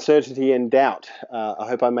fear, uncertainty, and doubt. I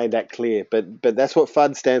hope I made that clear, but that's what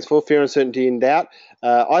FUD stands for, fear, uncertainty, and doubt.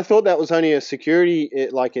 I thought that was only a security,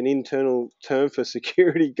 like an internal term for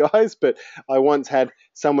security guys, but I once had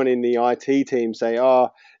someone in the IT team say, "Oh,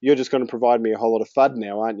 you're just going to provide me a whole lot of FUD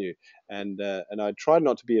now, aren't you?" And I tried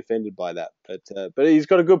not to be offended by that, but he's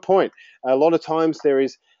got a good point. A lot of times there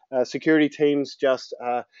is security teams just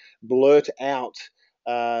blurt out,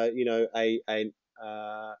 a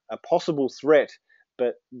possible threat,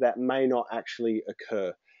 but that may not actually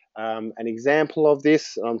occur. An example of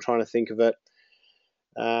this, I'm trying to think of it.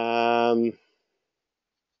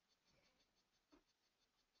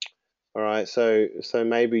 All right, so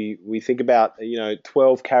maybe we think about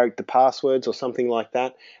 12-character passwords or something like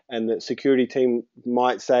that, and the security team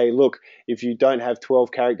might say, look, if you don't have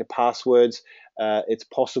 12-character passwords, it's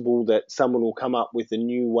possible that someone will come up with a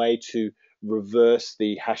new way to reverse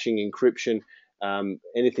the hashing encryption.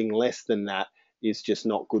 Anything less than that is just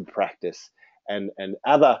not good practice, and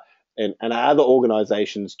other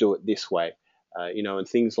organizations do it this way, and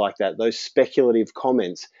things like that. Those speculative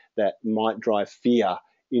comments that might drive fear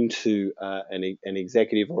into an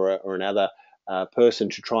executive or another person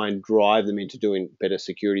to try and drive them into doing better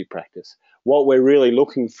security practice. What we're really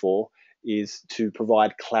looking for is to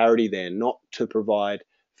provide clarity there, not to provide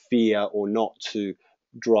fear or not to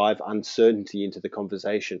drive uncertainty into the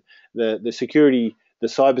conversation. The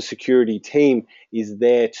cybersecurity team is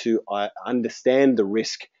there to understand the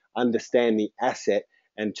risk, understand the asset,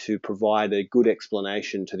 and to provide a good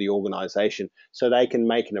explanation to the organization so they can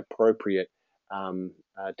make an appropriate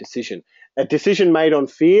decision. A decision made on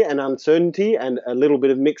fear and uncertainty and a little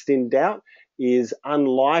bit of mixed in doubt is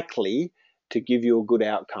unlikely to give you a good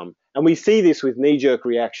outcome. And we see this with knee-jerk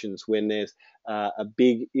reactions when there's a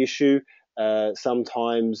big issue.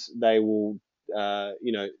 Sometimes they will, there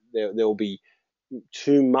will be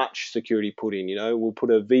too much security put in. We'll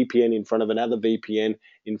put a VPN in front of another VPN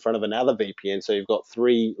in front of another VPN, so you've got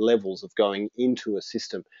 3 levels of going into a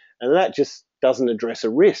system, and that just doesn't address a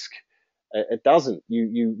risk. It doesn't.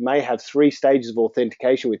 You may have 3 stages of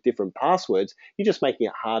authentication with different passwords. You're just making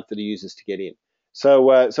it hard for the users to get in.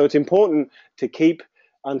 So it's important to keep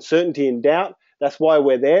uncertainty in doubt. That's why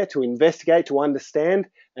we're there, to investigate, to understand,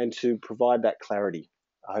 and to provide that clarity.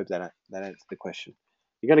 I hope that answers the question.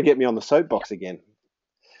 You're going to get me on the soapbox again.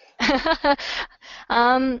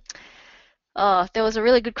 Oh, there was a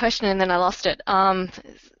really good question and then I lost it.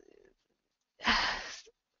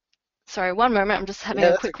 Sorry, one moment. I'm just having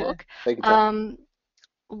a quick look. Take your time.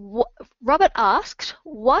 Robert asked,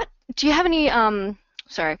 what do you have any?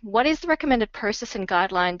 What is the recommended process and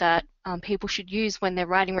guideline that people should use when they're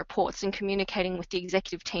writing reports and communicating with the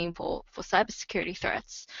executive team for cybersecurity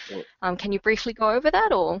threats? Can you briefly go over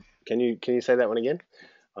that, or can you say that one again?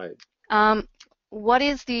 What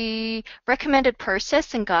is the recommended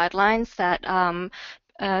process and guidelines that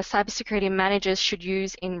cybersecurity managers should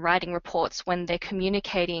use in writing reports when they're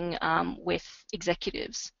communicating with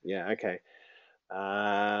executives? Yeah, okay.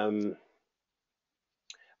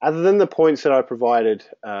 Other than the points that I provided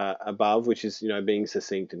above, which is being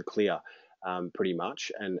succinct and clear, pretty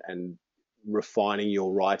much, and refining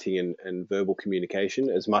your writing and verbal communication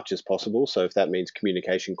as much as possible. So if that means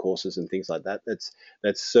communication courses and things like that, that's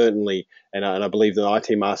certainly, and I believe the IT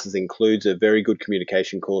Masters includes a very good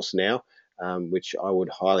communication course now, which I would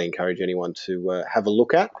highly encourage anyone to have a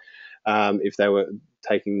look at if they were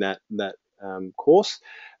taking that course.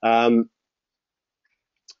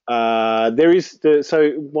 There is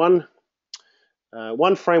one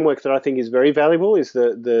framework that I think is very valuable is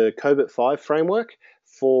the COBIT 5 framework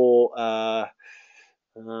for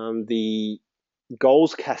the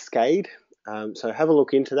goals cascade. So have a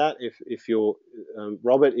look into that if you're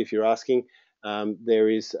Robert, if you're asking. There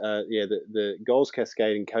is the goals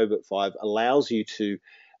cascade in COBIT 5 allows you to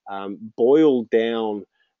boil down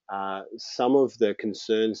some of the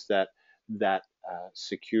concerns that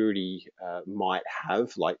security might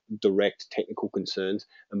have, like direct technical concerns,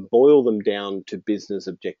 and boil them down to business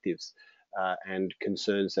objectives and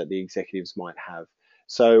concerns that the executives might have.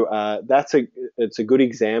 So it's a good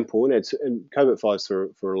example, and COBIT 5's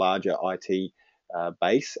for a larger IT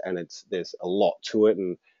base, and there's a lot to it,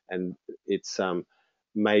 and it's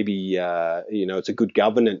maybe it's a good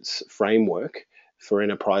governance framework for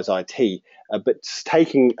enterprise IT, but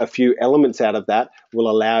taking a few elements out of that will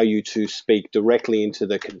allow you to speak directly into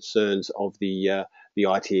the concerns of the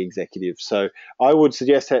IT executive. So I would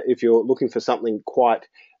suggest that if you're looking for something quite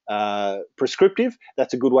prescriptive,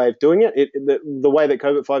 that's a good way of doing it. The way that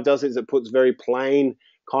COBIT 5 does it is it puts very plain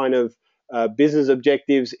kind of business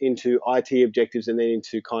objectives into IT objectives and then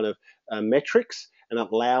into kind of metrics, and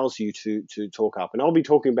it allows you to talk up. And I'll be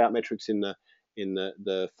talking about metrics in the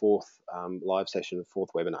fourth live session, the fourth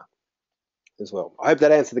webinar as well. I hope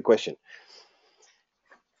that answered the question.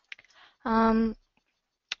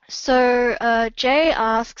 Jay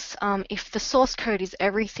asks if the source code is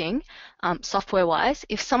everything, software-wise.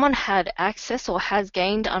 If someone had access or has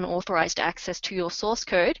gained unauthorized access to your source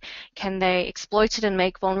code, can they exploit it and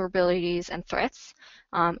make vulnerabilities and threats?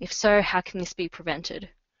 If so, how can this be prevented?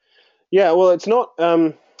 Yeah, well, it's not.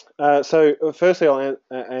 So firstly, I'll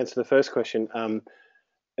answer the first question.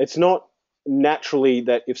 It's not naturally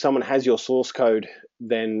that if someone has your source code,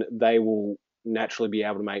 then they will naturally be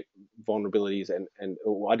able to make vulnerabilities and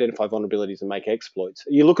identify vulnerabilities and make exploits.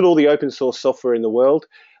 You look at all the open source software in the world,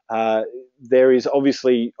 there is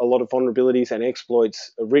obviously a lot of vulnerabilities and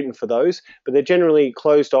exploits written for those, but they're generally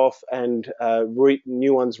closed off and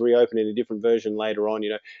new ones reopen in a different version later on.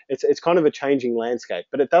 It's kind of a changing landscape,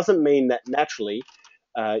 but it doesn't mean that naturally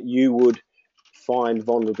you would find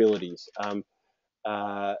vulnerabilities.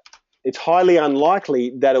 It's highly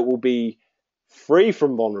unlikely that it will be free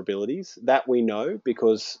from vulnerabilities, that we know,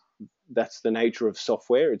 because that's the nature of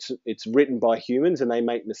software. It's written by humans and they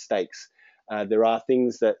make mistakes. There are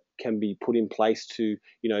things that can be put in place to,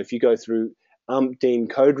 if you go through umpteen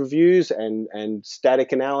code reviews and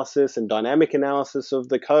static analysis and dynamic analysis of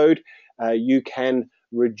the code, you can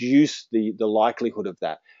reduce the likelihood of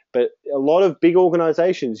that. But a lot of big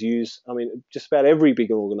organizations just about every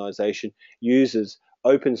big organization uses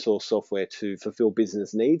open source software to fulfill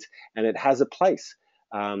business needs, and it has a place.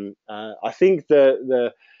 I think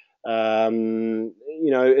the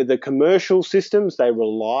commercial systems, they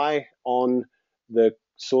rely on the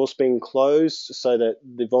source being closed so that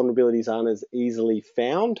the vulnerabilities aren't as easily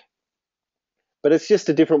found. But it's just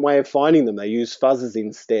a different way of finding them. They use fuzzes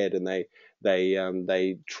instead, and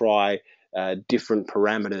they try different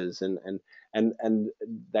parameters, and and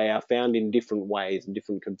they are found in different ways, in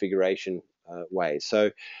different configuration ways.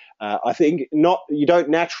 So I think you don't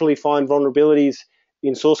naturally find vulnerabilities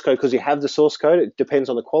in source code because you have the source code. It depends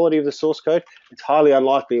on the quality of the source code. It's highly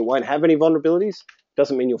unlikely it won't have any vulnerabilities.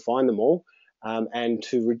 Doesn't mean you'll find them all. And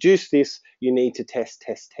to reduce this, you need to test,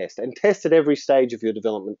 and test at every stage of your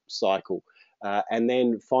development cycle. And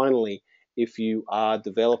then finally, if you are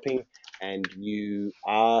developing and you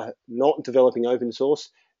are not developing open source,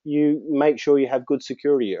 you make sure you have good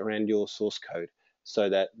security around your source code so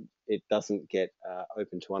that it doesn't get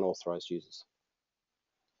open to unauthorized users.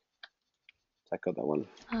 I got that one.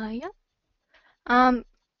 Yeah.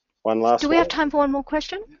 One last Do we have time for one more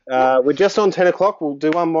question? We're just on 10 o'clock. We'll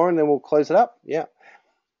do one more and then we'll close it up. Yeah.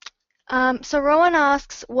 So Rowan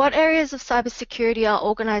asks, what areas of cybersecurity are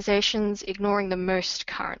organizations ignoring the most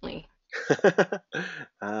currently?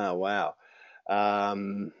 Wow.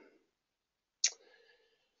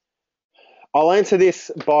 I'll answer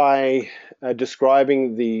this by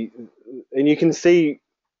describing and you can see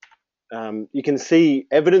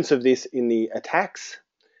evidence of this in the attacks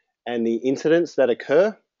and the incidents that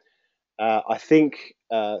occur. I think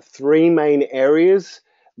three main areas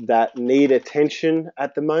that need attention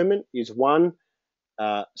at the moment is one,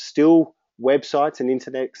 still websites and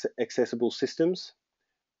internet accessible systems.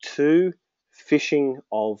 Two, phishing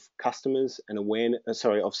of customers and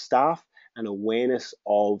of staff and awareness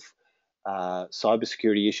of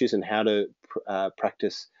cybersecurity issues and how to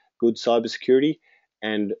practice good cybersecurity.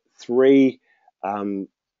 And three,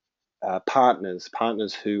 partners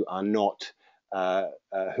who are not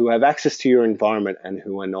who have access to your environment and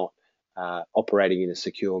who are not operating in a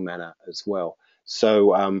secure manner as well.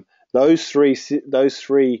 So those three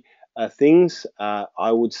things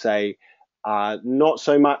I would say are not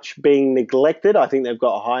so much being neglected. I think they've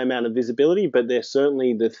got a high amount of visibility, but they're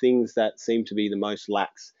certainly the things that seem to be the most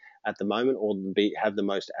lax at the moment, or have the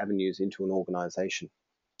most avenues into an organization.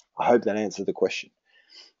 I hope that answered the question.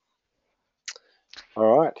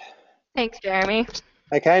 All right. Thanks, Jeremy.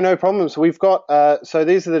 Okay, no problems. We've got, so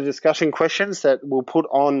these are the discussion questions that we'll put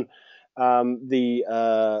on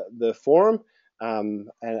the forum, and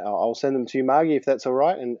I'll send them to you, Margie, if that's all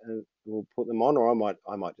right, and we'll put them on, or I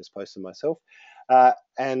might just post them myself.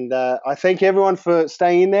 And I thank everyone for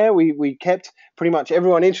staying in there. We kept pretty much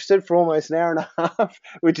everyone interested for almost an hour and a half,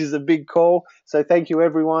 which is a big call. So thank you,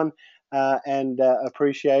 everyone, and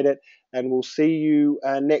appreciate it. And we'll see you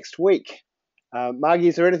next week. Margie,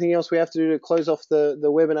 is there anything else we have to do to close off the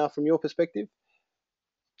webinar from your perspective?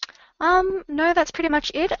 No, that's pretty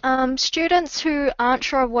much it. Students who aren't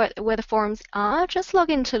sure of where the forums are, just log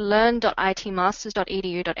into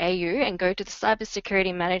learn.itmasters.edu.au and go to the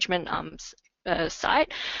Cybersecurity Management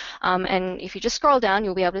site. And if you just scroll down,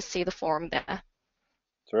 you'll be able to see the forum there.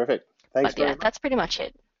 Terrific. Thanks. But yeah, that's pretty much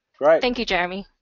it. Great. Thank you, Jeremy.